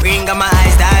 Homegrown green, got my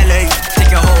eyes dilate.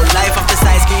 Take your whole life off the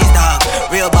side screens, dog.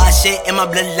 Real boss shit in my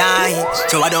bloodline,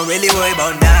 so I don't really worry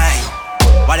about night.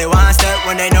 Why they want step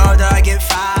when they know that I get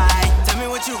fried? Tell me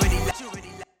what you really like.